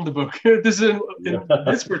is all in the book. This is in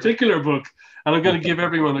this particular book, and I'm going to give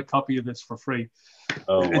everyone a copy of this for free.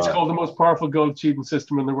 It's called The Most Powerful Goal Achievement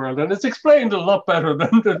System in the World, and it's explained a lot better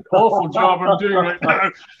than the awful job I'm doing right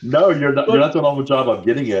now. No, you're not doing an awful job of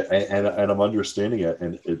getting it, and I'm understanding it,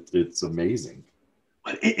 and it's amazing.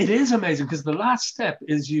 It is amazing, because the last step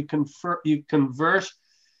is you convert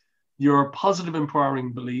your positive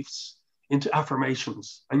empowering beliefs into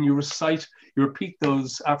affirmations, and you repeat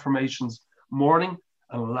those affirmations morning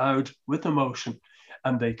and aloud with emotion.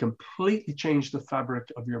 And they completely change the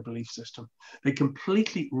fabric of your belief system. They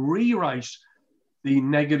completely rewrite the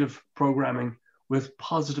negative programming with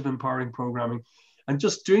positive empowering programming. And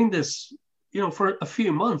just doing this, for a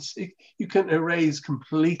few months, you can erase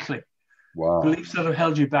completely beliefs that have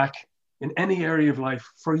held you back in any area of life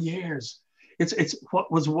for years. It's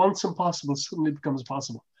what was once impossible suddenly becomes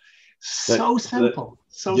possible. So simple.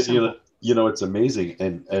 It's amazing.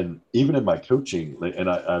 And even in my coaching, and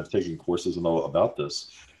I've taken courses and all about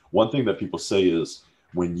this, one thing that people say is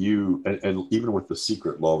when you, and even with the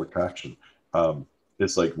secret law of attraction,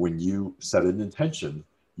 it's like when you set an intention,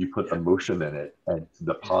 you put emotion in it and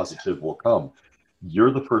the positive will come.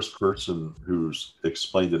 you're the first person who's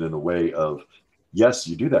explained it in a way of, yes,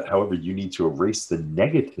 you do that. However, you need to erase the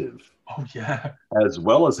negative Oh yeah. as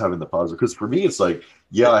well as having the positive. Because for me, it's like,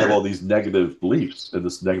 yeah, I have all these negative beliefs in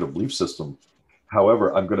this negative belief system.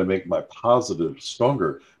 However, I'm going to make my positive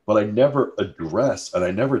stronger, but I never address and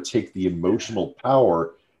I never take the emotional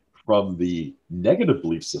power from the negative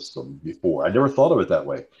belief system before. I never thought of it that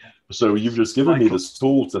way. So you've just given me Michael. this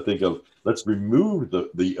tool to think of, let's remove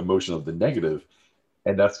the emotion of the negative,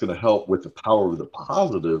 and that's going to help with the power of the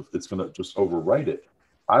positive. It's going to just overwrite it.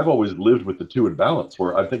 I've always lived with the two in balance,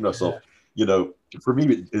 where I think to myself, you know, for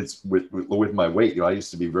me, it's with my weight. You know, I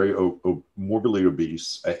used to be very morbidly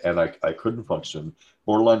obese, and I couldn't function,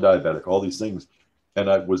 borderline diabetic, all these things, and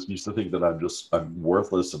I was used to think that I'm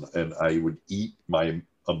worthless, and I would eat my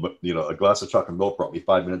you know, a glass of chocolate milk brought me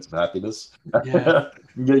 5 minutes of happiness. Yeah.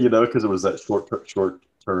 You know, because it was that short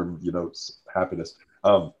term, you know, happiness.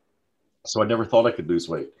 So I never thought I could lose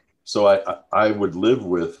weight. So I would live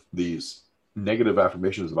with these negative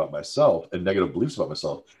affirmations about myself and negative beliefs about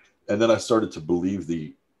myself. And then I started to believe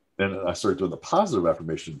and I started doing the positive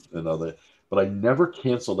affirmations and all that, but I never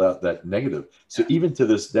canceled out that negative. So even to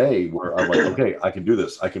this day where I'm like, okay, I can do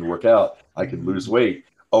this. I can work out. I can lose weight.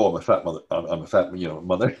 Oh, I'm a fat mother. I'm a fat, you know,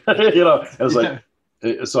 mother, you know, I was like,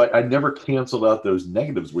 so I never canceled out those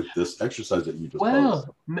negatives with this exercise that you just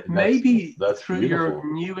Well, maybe that's through beautiful.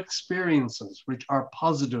 your new experiences, which are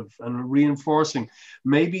positive and reinforcing,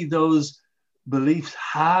 maybe those beliefs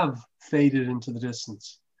have faded into the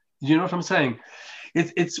distance. You know what I'm saying?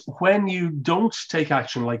 It's when you don't take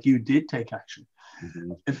action, like you did take action.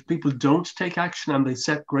 Mm-hmm. If people don't take action and they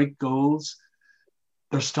set great goals,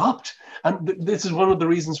 they're stopped. And this is one of the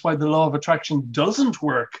reasons why the law of attraction doesn't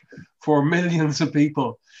work for millions of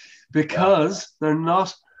people, because they're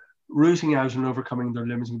not rooting out and overcoming their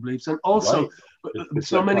limiting beliefs. And also, it's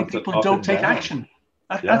so many people don't take action.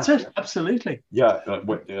 That's it. Absolutely. Yeah.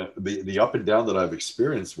 The up and down that I've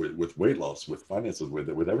experienced with weight loss, with finances, with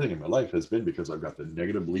everything in my life has been because I've got the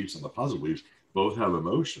negative beliefs and the positive beliefs both have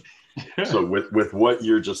emotion. Yeah. So with what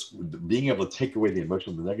you're just being able to take away the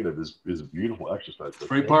emotion of the negative is a beautiful exercise. So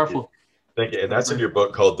very powerful. Thank you. And that's in your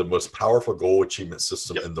book called The Most Powerful Goal Achievement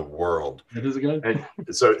System in the World. It is good. And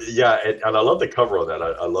so, yeah, and I love the cover of that.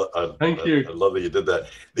 I love. Thank you. I love that you did that.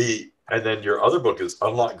 And then your other book is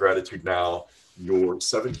Unlock Gratitude Now: Your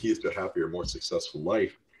 7 Keys to a Happier, More Successful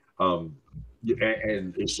Life. And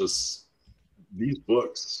it's just these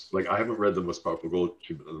books. Like, I haven't read The Most Powerful Goal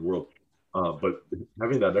Achievement in the World, but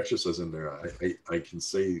having that exercise in there, I can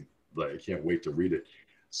say that I can't wait to read it.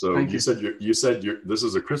 So you said this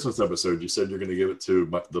is a Christmas episode. You said you're going to give it to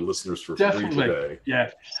the listeners for free today.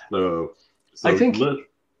 Yeah. So I think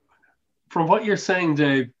from what you're saying,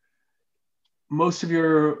 Dave, most of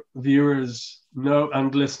your viewers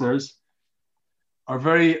and listeners are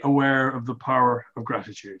very aware of the power of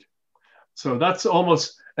gratitude. So that's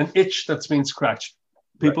almost an itch that's been scratched.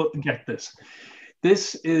 People get this.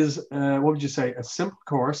 This is, what would you say, a simple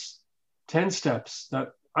course, 10 steps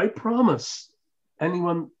that I promise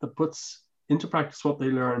anyone that puts into practice what they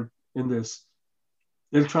learn in this,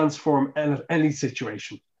 it'll transform any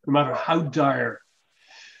situation, no matter how dire.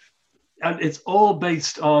 And it's all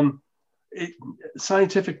based on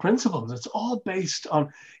scientific principles. It's all based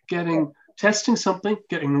on testing something,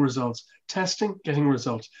 getting results, testing, getting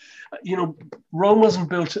results. You know, Rome wasn't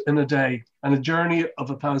built in a day, and a journey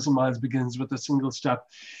of 1,000 miles begins with a single step.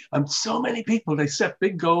 And so many people, they set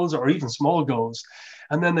big goals or even small goals,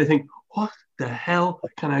 and then they think, what the hell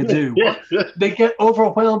can I do? They get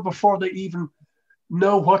overwhelmed before they even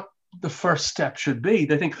know what the first step should be.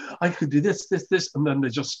 They think, I could do this, and then they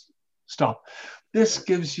just stop. This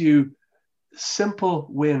gives you simple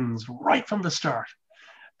wins right from the start.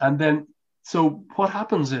 And then, so what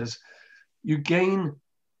happens is you gain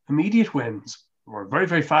immediate wins or very,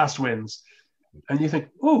 very fast wins. And you think,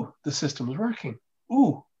 oh, the system is working.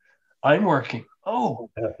 Oh, I'm working. Oh,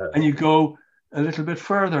 and you go a little bit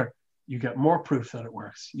further. You get more proof that it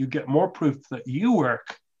works. You get more proof that you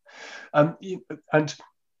work. And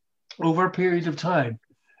over a period of time,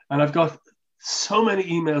 and I've got so many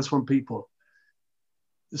emails from people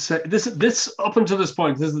say, this up until this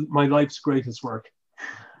point, this is my life's greatest work.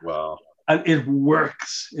 Wow. And it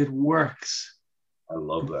works. It works. I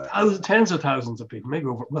love that. Tens of thousands of people, maybe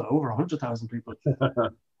over 100,000 people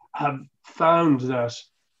have found that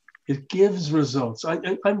it gives results.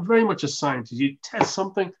 I'm very much a scientist. You test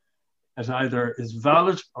something, it either is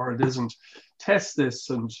valid or it isn't. Test this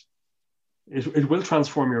and it will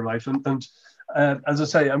transform your life. And as I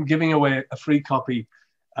say, I'm giving away a free copy,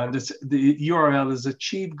 and the URL is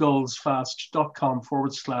achievegoalsfast.com/.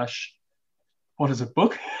 what is it,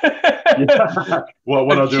 book? Yeah. Well,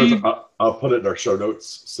 what I'll do is Achieve- I'll put it in our show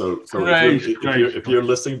notes. So Great, if you're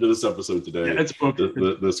listening to this episode today, Yeah, it's book.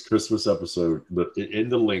 this Christmas episode, in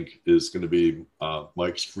the link is going to be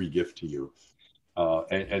Mike's free gift to you.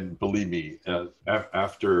 And believe me,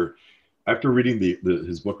 after reading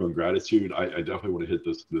his book on gratitude, I definitely want to hit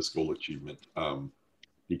this goal achievement,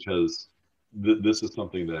 because this is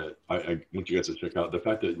something that I want you guys to check out. The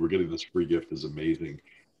fact that we're getting this free gift is amazing.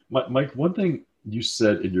 Mike, one thing you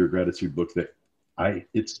said in your gratitude book that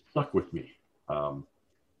it stuck with me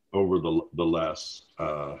over the last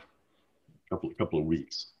couple of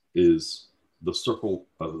weeks is the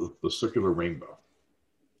circular rainbow.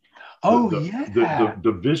 Oh,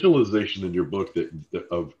 the visualization in your book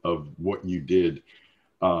of what you did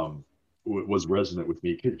was resonant with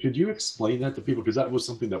me. Could you explain that to people? Because that was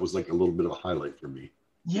something that was like a little bit of a highlight for me.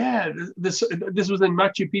 Yeah, this was in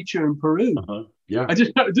Machu Picchu in Peru. Yeah,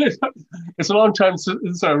 it's a long time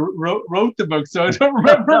since I wrote the book, so I don't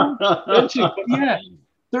remember. But yeah,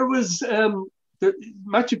 there was the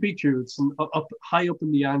Machu Picchu. It's high up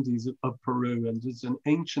in the Andes of Peru, and it's an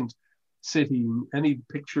ancient city. Any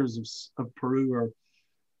pictures of Peru or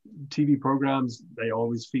TV programs, they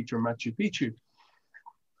always feature Machu Picchu.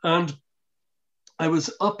 And I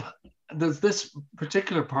was up. There's this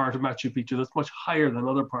particular part of Machu Picchu that's much higher than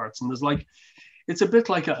other parts, and it's a bit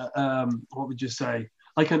like a what would you say,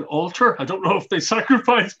 like an altar. I don't know if they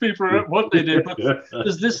sacrifice people or what they do, but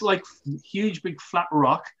there's this like huge big flat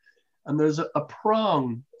rock, and there's a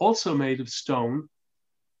prong also made of stone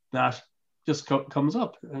that just comes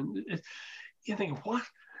up, and you think,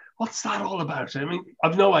 what's that all about? I mean,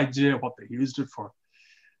 I've no idea what they used it for,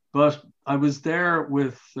 but I was there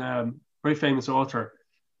with very famous author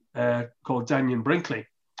called Daniel Brinkley.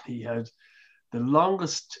 He had the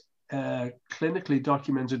longest clinically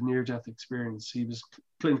documented near-death experience. He was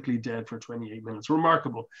clinically dead for 28 minutes.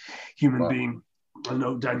 Remarkable human being. I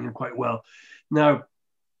know Daniel quite well. Now,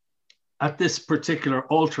 at this particular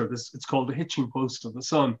altar, it's called the Hitching Post of the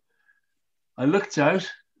Sun, I looked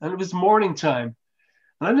out and it was morning time.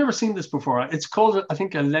 And I've never seen this before. It's called, I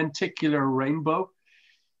think, a lenticular rainbow.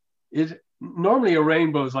 Normally a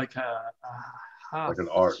rainbow is like a half like an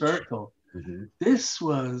arch circle. Mm-hmm. This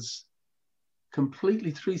was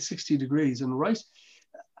completely 360 degrees, and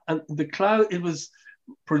the cloud, it was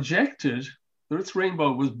projected. This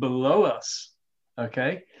rainbow was below us,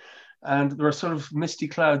 okay, and there were sort of misty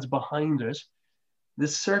clouds behind it.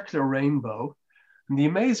 This circular rainbow, and the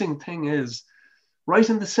amazing thing is, right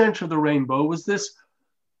in the center of the rainbow was this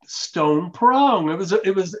stone prong.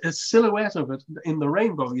 It was a silhouette of it in the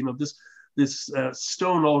rainbow. You know, this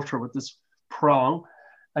stone altar with this prong,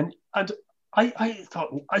 and I thought,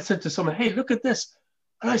 I said to someone, "Hey, look at this,"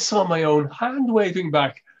 and I saw my own hand waving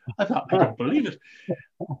back. I thought, I don't believe it,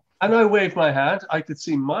 and I waved my hand. I could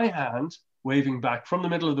see my hand waving back from the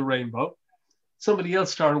middle of the rainbow. Somebody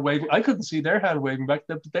else started waving. I couldn't see their hand waving back,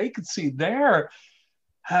 but they could see their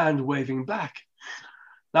hand waving back.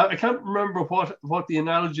 Now, I can't remember what the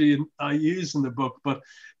analogy I use in the book, but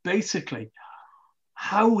basically,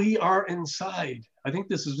 how we are inside. I think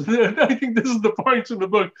this is the point in the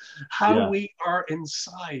book. How we are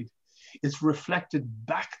inside is reflected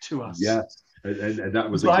back to us. Yes, and that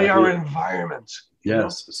was by exactly our environment.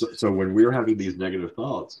 Yes. So when we're having these negative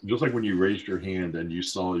thoughts, just like when you raised your hand and you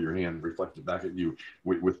saw your hand reflected back at you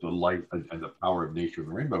with the light and the power of nature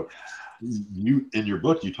and the rainbow, you in your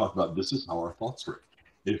book you talk about this is how our thoughts work.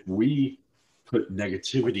 If we put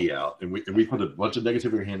negativity out and we put a bunch of negativity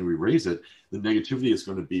in your hand and we raise it, the negativity is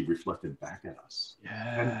going to be reflected back at us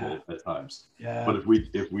tenfold at times. Yeah. But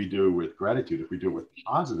if we do it with gratitude, if we do it with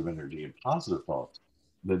positive energy and positive thoughts,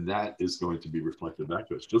 then that is going to be reflected back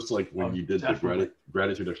to us. Just like when you did the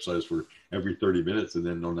gratitude exercise for every 30 minutes, and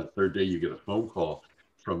then on that third day you get a phone call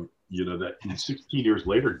from, that 16 years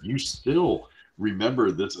later, you still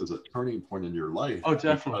remember this as a turning point in your life. Oh,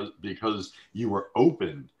 definitely. Because you were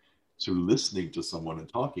open to listening to someone and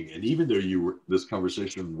talking. And even though this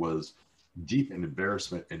conversation was deep in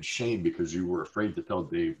embarrassment and shame because you were afraid to tell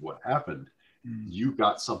Dave what happened, you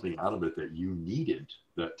got something out of it that you needed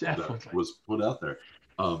that was put out there.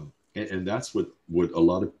 And that's what a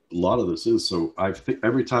lot of this is. So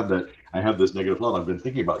every time that I have this negative thought, I've been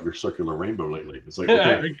thinking about your circular rainbow lately. It's like,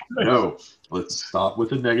 okay, no, let's stop with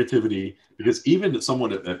the negativity, because even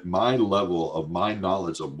someone at my level of my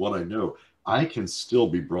knowledge of what I know, I can still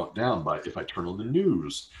be brought down by if I turn on the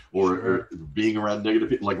news or being around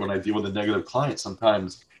negative. Like when I deal with a negative client,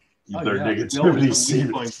 sometimes their negativity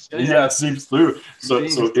seeps through. So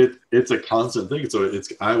it's a constant thing. So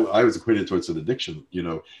I was equated to it's an addiction.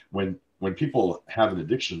 When people have an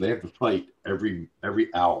addiction, they have to fight every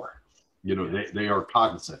hour. You know, they are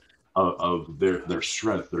cognizant of their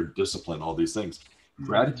strength, their discipline, all these things.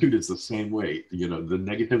 Gratitude is the same way. You know, the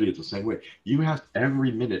negativity is the same way. You have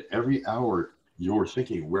every minute, every hour, you're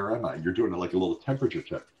thinking, where am I? You're doing it like a little temperature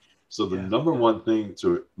check. So the number one thing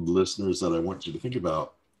to listeners that I want you to think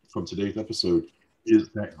about from today's episode is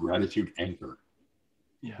that gratitude anchor.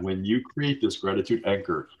 Yeah. When you create this gratitude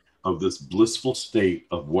anchor of this blissful state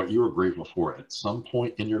of what you are grateful for at some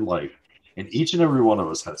point in your life, and each and every one of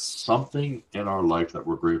us has something in our life that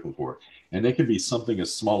we're grateful for. And it could be something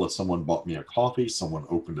as small as someone bought me a coffee, someone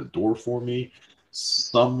opened a door for me,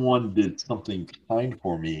 someone did something kind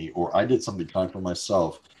for me, or I did something kind for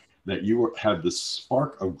myself that you have this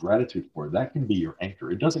spark of gratitude for. That can be your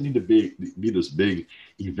anchor. It doesn't need to be this big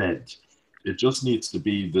event. It just needs to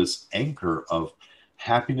be this anchor of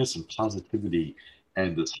happiness and positivity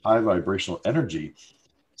and this high vibrational energy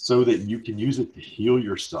so that you can use it to heal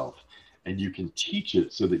yourself and you can teach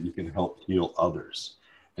it so that you can help heal others.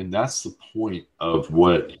 And that's the point of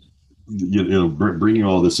what, bringing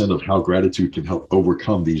all this in of how gratitude can help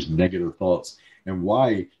overcome these negative thoughts and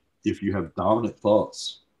why, if you have dominant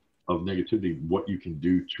thoughts of negativity, what you can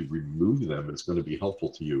do to remove them is going to be helpful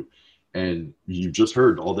to you. And you've just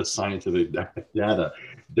heard all this scientific data.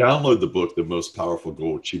 Download the book, The Most Powerful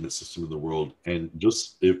Goal Achievement System in the World. And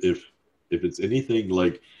just if it's anything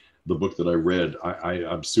like the book that I read,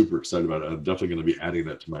 I'm super excited about it. I'm definitely going to be adding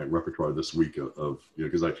that to my repertoire this week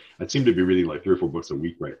because I seem to be reading like 3 or 4 books a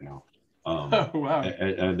week right now. Oh, wow.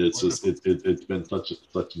 And it's just, it's been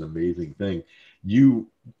such an amazing thing. You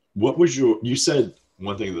said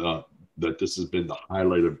one thing that this has been the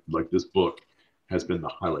highlight of, like, this book has been the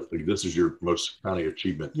highlight. Like, this is your most crowning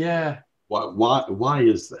achievement. Yeah. Why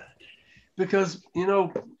is that? Because,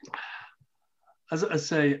 as I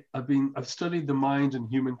say, I've studied the mind and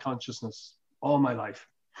human consciousness all my life.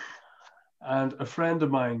 And a friend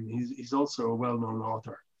of mine, he's also a well-known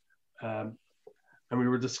author. And we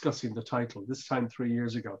were discussing the title this time 3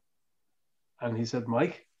 years ago. And he said,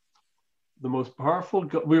 Mike, the most powerful,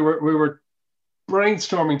 we were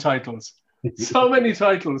brainstorming titles, so many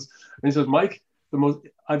titles. And he said, Mike,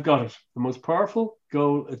 I've got it. The most powerful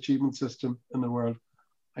goal achievement system in the world.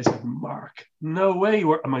 I said, Mark, no way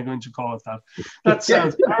am I going to call it that. That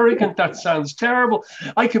sounds arrogant. That sounds terrible.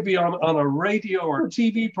 I could be on a radio or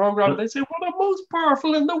TV program. They say, well, the most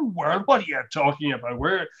powerful in the world. What are you talking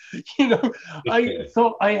about? I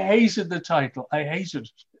thought, I hated the title. I hated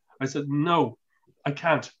it. I said, no, I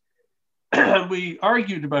can't. And we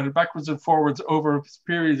argued about it backwards and forwards over a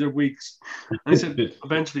period of weeks. And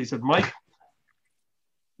eventually he said, Mike,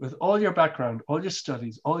 with all your background, all your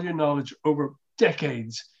studies, all your knowledge over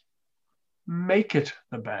decades, make it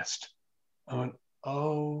the best. I went,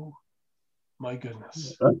 oh my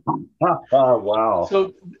goodness. Wow.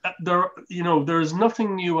 So there is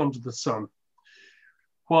nothing new under the sun.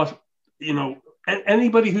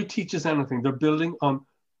 Anybody who teaches anything, they're building on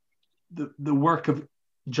the work of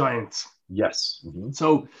giants. Yes. Mm-hmm.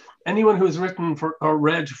 So anyone who has written or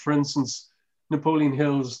read, for instance, Napoleon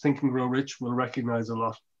Hill's Think and Grow Rich will recognize a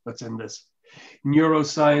lot that's in this.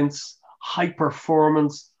 Neuroscience, high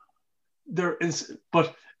performance,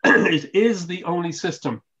 but it is the only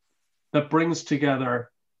system that brings together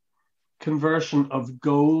conversion of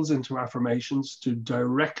goals into affirmations to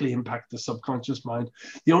directly impact the subconscious mind.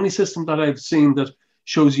 The only system that I've seen that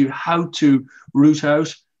shows you how to root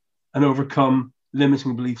out and overcome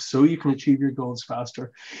limiting beliefs so you can achieve your goals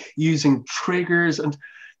faster, using triggers. And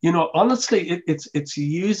honestly, it's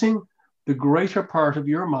using the greater part of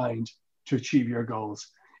your mind to achieve your goals.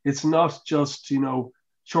 It's not just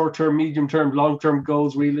short-term, medium-term, long-term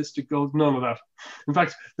goals, realistic goals, none of that. In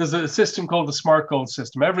fact, there's a system called the SMART goal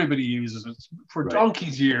system. Everybody uses it for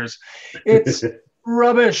donkey's years. It's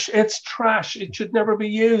rubbish. It's trash. It should never be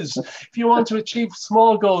used. If you want to achieve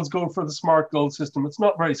small goals, go for the SMART goal system. It's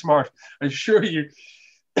not very smart, I assure you,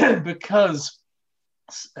 because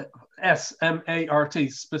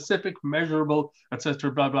SMART, specific, measurable,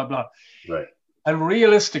 etc., blah, blah, blah. Right. And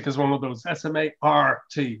realistic is one of those, SMART,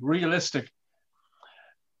 realistic.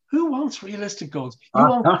 Who wants realistic goals? You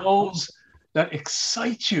want goals that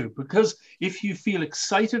excite you, because if you feel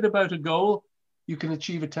excited about a goal, you can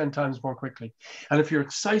achieve it 10 times more quickly. And if you're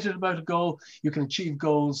excited about a goal, you can achieve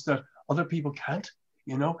goals that other people can't,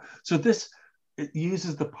 So it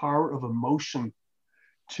uses the power of emotion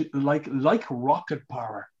to like rocket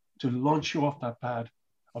power to launch you off that path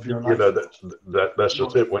of your life. That's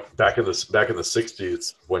just it. Back in the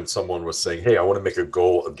 60s, when someone was saying, hey, I want to make a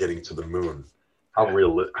goal of getting to the moon. How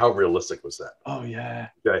realistic was that? Oh yeah.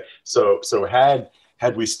 Okay. So had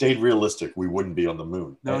we stayed realistic, we wouldn't be on the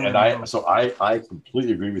moon. I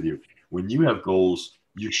completely agree with you. When you have goals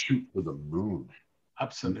you shoot for the moon.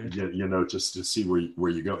 Absolutely. You know, just to see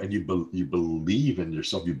where you go, and you believe in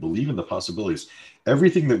yourself, you believe in the possibilities.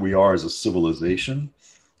 Everything that we are as a civilization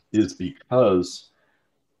is because,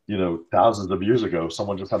 you know, thousands of years ago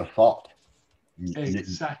someone just had a thought.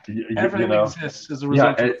 Exactly. You Everything know, exists as a yeah,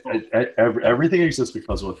 result of a thought. Yeah. everything exists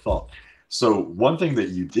because of a thought. So one thing that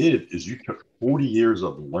you did is you took 40 years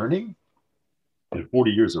of learning and 40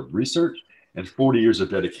 years of research and 40 years of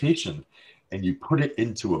dedication, and you put it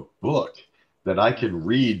into a book that I can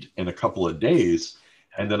read in a couple of days,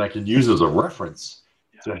 and then I can use as a reference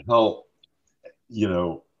to help, you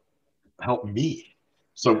know, help me.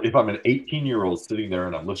 So if I'm an 18-year-old sitting there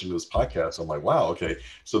and I'm listening to this podcast, I'm like, wow, okay.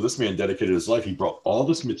 So this man dedicated his life. He brought all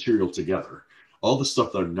this material together, all the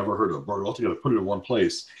stuff that I've never heard of, brought it all together, put it in one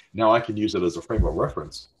place. Now I can use it as a frame of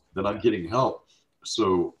reference. Then I'm getting help.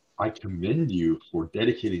 So I commend you for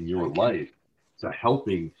dedicating your Thank you. life to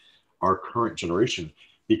helping our current generation.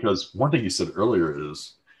 Because one thing you said earlier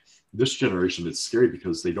is this generation is scary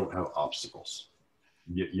because they don't have obstacles.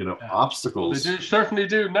 You know, Yeah. obstacles. They certainly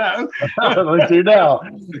do now. They do now,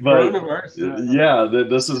 The but coronavirus. yeah,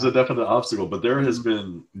 this is a definite obstacle. But there has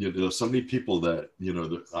been, you know, so many people that, you know,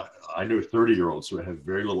 that I know 30-year-olds who have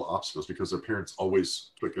very little obstacles because their parents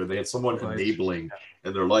always took care. They had someone Right. enabling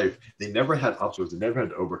in their life. They never had obstacles. They never had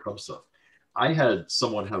to overcome stuff. I had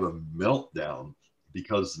someone have a meltdown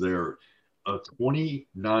because they're a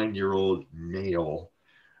 29-year-old male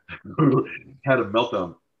who had a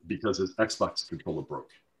meltdown because his Xbox controller broke.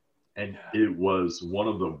 And it was one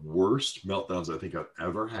of the worst meltdowns I think I've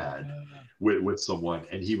ever had with someone.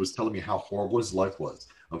 And he was telling me how horrible his life was,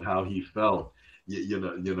 of how he felt,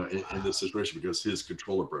 in this situation because his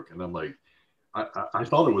controller broke. And I'm like, I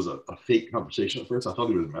thought it was a fake conversation at first. I thought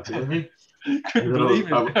he was messing with me. Couldn't believe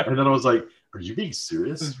it. And then I was like, are you being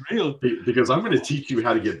serious? It's real. Because I'm going to teach you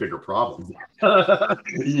how to get bigger problems.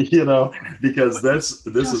 You know, because this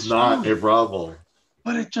is not a problem.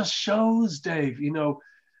 But it just shows, Dave, you know,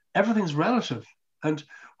 everything's relative. And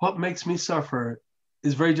what makes me suffer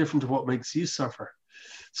is very different to what makes you suffer.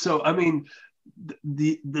 So, I mean,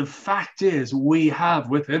 the fact is, we have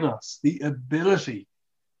within us the ability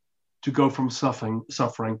to go from suffering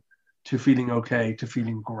to feeling okay, to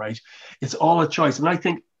feeling great. It's all a choice. And I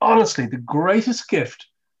think, honestly, the greatest gift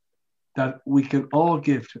that we can all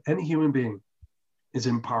give to any human being is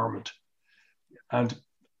empowerment. And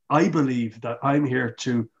I believe that I'm here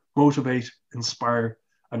to motivate, inspire,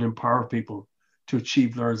 and empower people to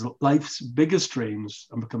achieve their life's biggest dreams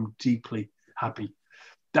and become deeply happy.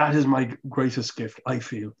 That is my greatest gift, I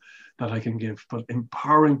feel, that I can give. But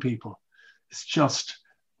empowering people, it's just,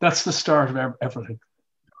 that's the start of everything.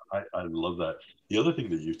 I love that. The other thing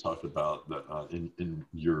that you talked about that in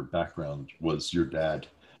your background was your dad,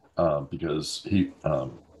 because he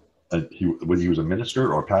when he was a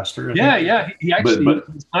minister or pastor, I think. Yeah. He actually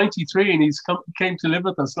he's 93 and came to live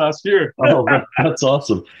with us last year. Oh, that's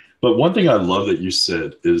awesome. But one thing I love that you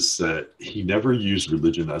said is that he never used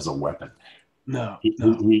religion as a weapon. No.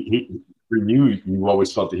 For you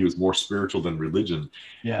always thought that he was more spiritual than religion.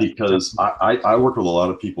 Yeah. Because I work with a lot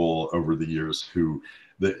of people over the years who,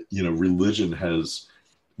 religion has,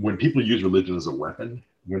 when people use religion as a weapon,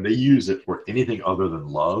 when they use it for anything other than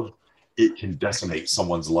love, it can decimate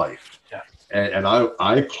someone's life. Yeah. And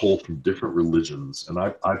I pull from different religions, and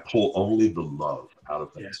I pull only the love out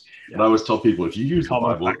of things. Yeah. And I always tell people, if you use the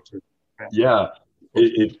Bible,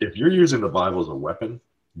 if you're using the Bible as a weapon,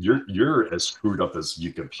 you're as screwed up as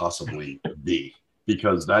you can possibly be,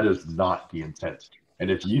 because that is not the intent. And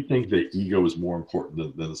if you think that ego is more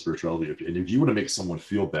important than the spirituality, and if you want to make someone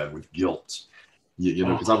feel bad with guilt,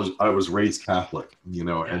 because I was raised Catholic,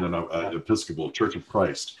 and then Episcopal, Church of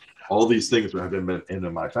Christ, all these things have been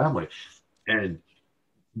in my family, and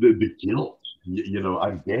the guilt,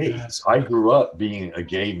 I'm gay. So I grew up being a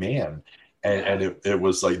gay man. And it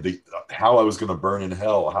was like how I was going to burn in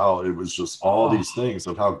hell, how it was just all these things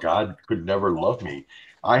of how God could never love me.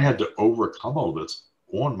 I had to overcome all this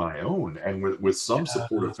on my own, and with some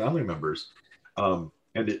supportive family members. And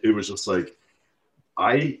it was just like,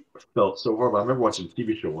 I felt so horrible. I remember watching a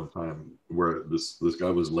TV show one time where this guy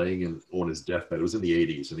was laying on his deathbed. It was in the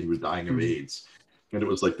 80s, and he was dying of AIDS. And it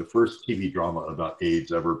was like the first TV drama about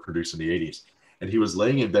AIDS ever produced in the 80s. And he was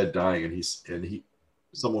laying in bed dying, and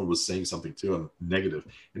someone was saying something to him negative,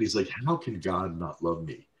 and he's like, how can God not love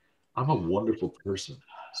me? I'm a wonderful person.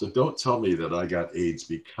 So don't tell me that I got AIDS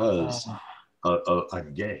because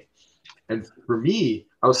I'm gay. And for me,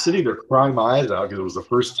 I was sitting there crying my eyes out because it was the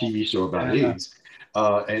first TV show about AIDS,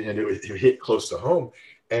 and it hit close to home.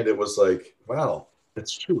 And it was like, wow,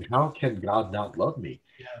 that's true. How can God not love me?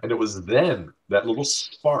 And it was then that little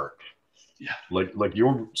spark Yeah. Like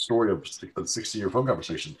your story of the 16-year phone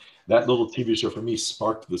conversation, that little TV show for me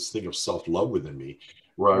sparked this thing of self-love within me,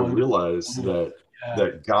 where I realized that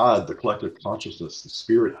God, the collective consciousness, the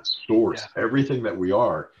spirit, source, everything that we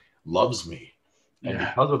are, loves me. And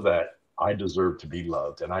because of that, I deserve to be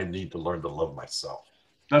loved, and I need to learn to love myself.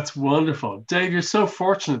 That's wonderful. Dave, you're so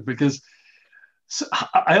fortunate, because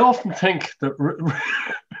I often think that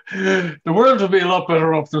the world would be a lot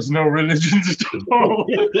better off there's no religions at all.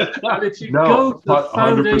 And if you go to the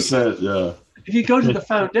 100%, yeah. If you go to the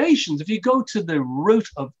foundations, if you go to the root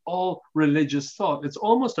of all religious thought, it's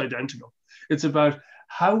almost identical. It's about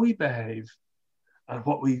how we behave and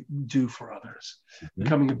what we do for others,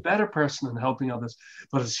 becoming a better person and helping others.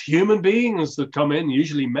 But as human beings that come in,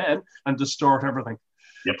 usually men, and distort everything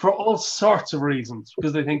for all sorts of reasons,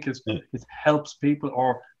 because they think it helps people,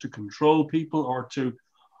 or to control people, or to...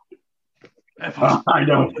 I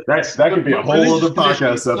know that could be a whole other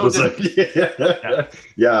podcast episode.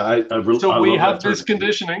 So we have this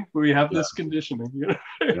conditioning. We have this conditioning.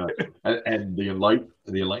 And the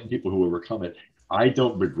enlightened people who overcome it. I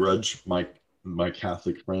don't begrudge my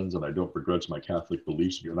Catholic friends, and I don't begrudge my Catholic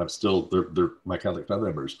beliefs. And I'm still they're my Catholic family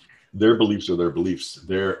members. Their beliefs are their beliefs.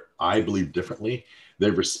 I believe differently.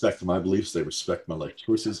 They respect my beliefs. They respect my life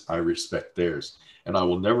choices. I respect theirs. And I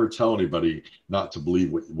will never tell anybody not to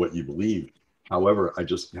believe what you believe. However, I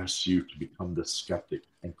just ask you to become the skeptic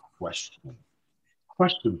and question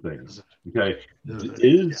things. Okay,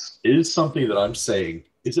 is something that I'm saying,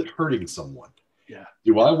 is it hurting someone? Yeah.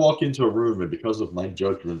 Do I walk into a room and because of my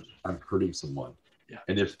judgment, I'm hurting someone? Yeah.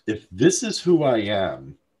 And if this is who I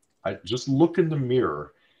am, I just look in the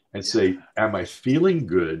mirror and say, am I feeling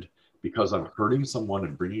good because I'm hurting someone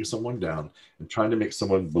and bringing someone down and trying to make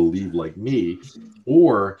someone believe like me?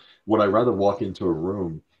 Or would I rather walk into a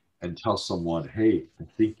room and tell someone, hey, I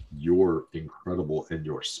think you're incredible and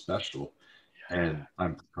you're special, and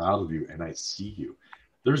I'm proud of you and I see you.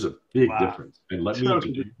 There's a big difference. And let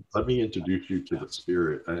me introduce you to the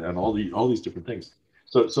spirit and all these different things.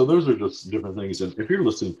 So those are just different things. And if you're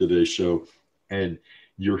listening to today's show and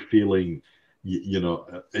you're feeling,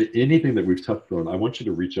 anything that we've touched on, I want you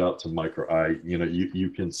to reach out to Mike or I.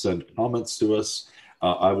 You can send comments to us.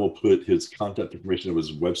 I will put his contact information of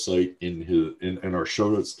his website in our show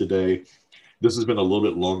notes today. This has been a little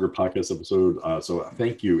bit longer podcast episode, so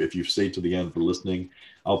thank you if you've stayed to the end for listening.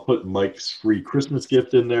 I'll put Mike's free Christmas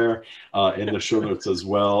gift in there in the show notes as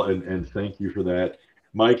well, and thank you for that.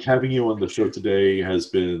 Mike, having you on the show today has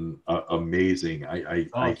been amazing.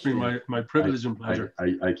 It's been my privilege and pleasure.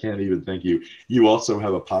 I can't even thank you. You also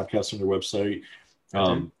have a podcast on your website.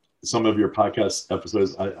 Some of your podcast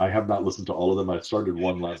episodes, I have not listened to all of them. I started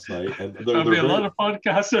one last night, and there'll be a lot of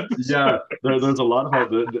podcast episodes. Yeah, there's a lot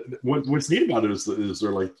of what's neat about it is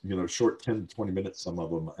they're like short 10 to 20 minutes, some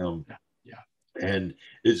of them. And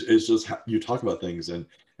it's just you talk about things, and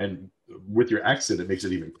with your accent, it makes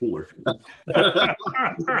it even cooler.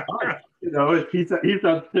 He's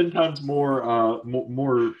got 10 times more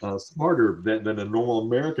smarter than a normal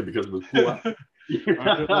American because of his cool accent.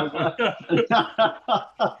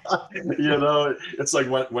 It's like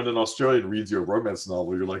when an Australian reads you a romance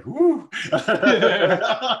novel, you're like, woo.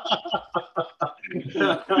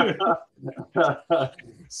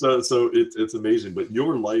 So it's amazing. But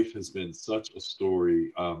your life has been such a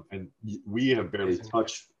story, and we have barely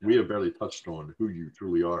touched on who you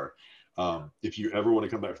truly are. If you ever want to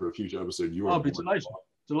come back for a future episode, I'll be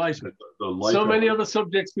delighted. So many other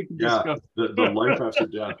subjects we can discuss. The life after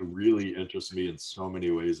death really interests me in so many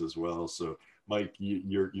ways as well. So, Mike,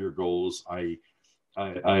 your goals,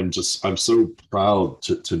 I'm so proud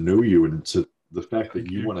to know you, and to the fact that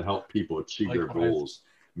you want to help people achieve their goals,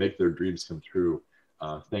 make their dreams come true.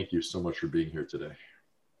 Thank you so much for being here today.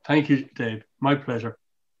 Thank you, Dave. My pleasure.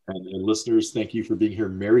 And listeners, thank you for being here.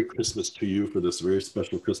 Merry Christmas to you for this very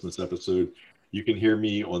special Christmas episode. You can hear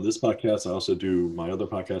me on this podcast. I also do my other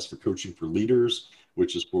podcast for Coaching for Leaders,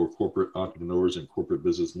 which is for corporate entrepreneurs and corporate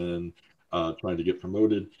businessmen trying to get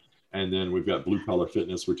promoted. And then we've got Blue Collar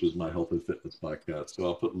Fitness, which is my health and fitness podcast. So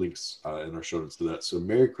I'll put links in our show notes to that. So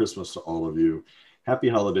Merry Christmas to all of you. Happy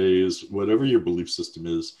holidays, whatever your belief system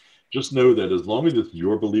is. Just know that as long as it's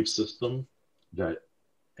your belief system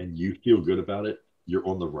and you feel good about it, you're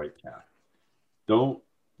on the right path. Don't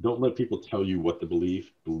let people tell you what to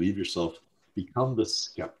believe. Believe yourself. Become the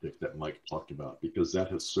skeptic that Mike talked about, because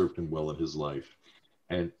that has served him well in his life.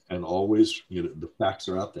 And always, the facts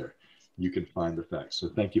are out there. You can find the facts. So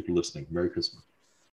thank you for listening. Merry Christmas.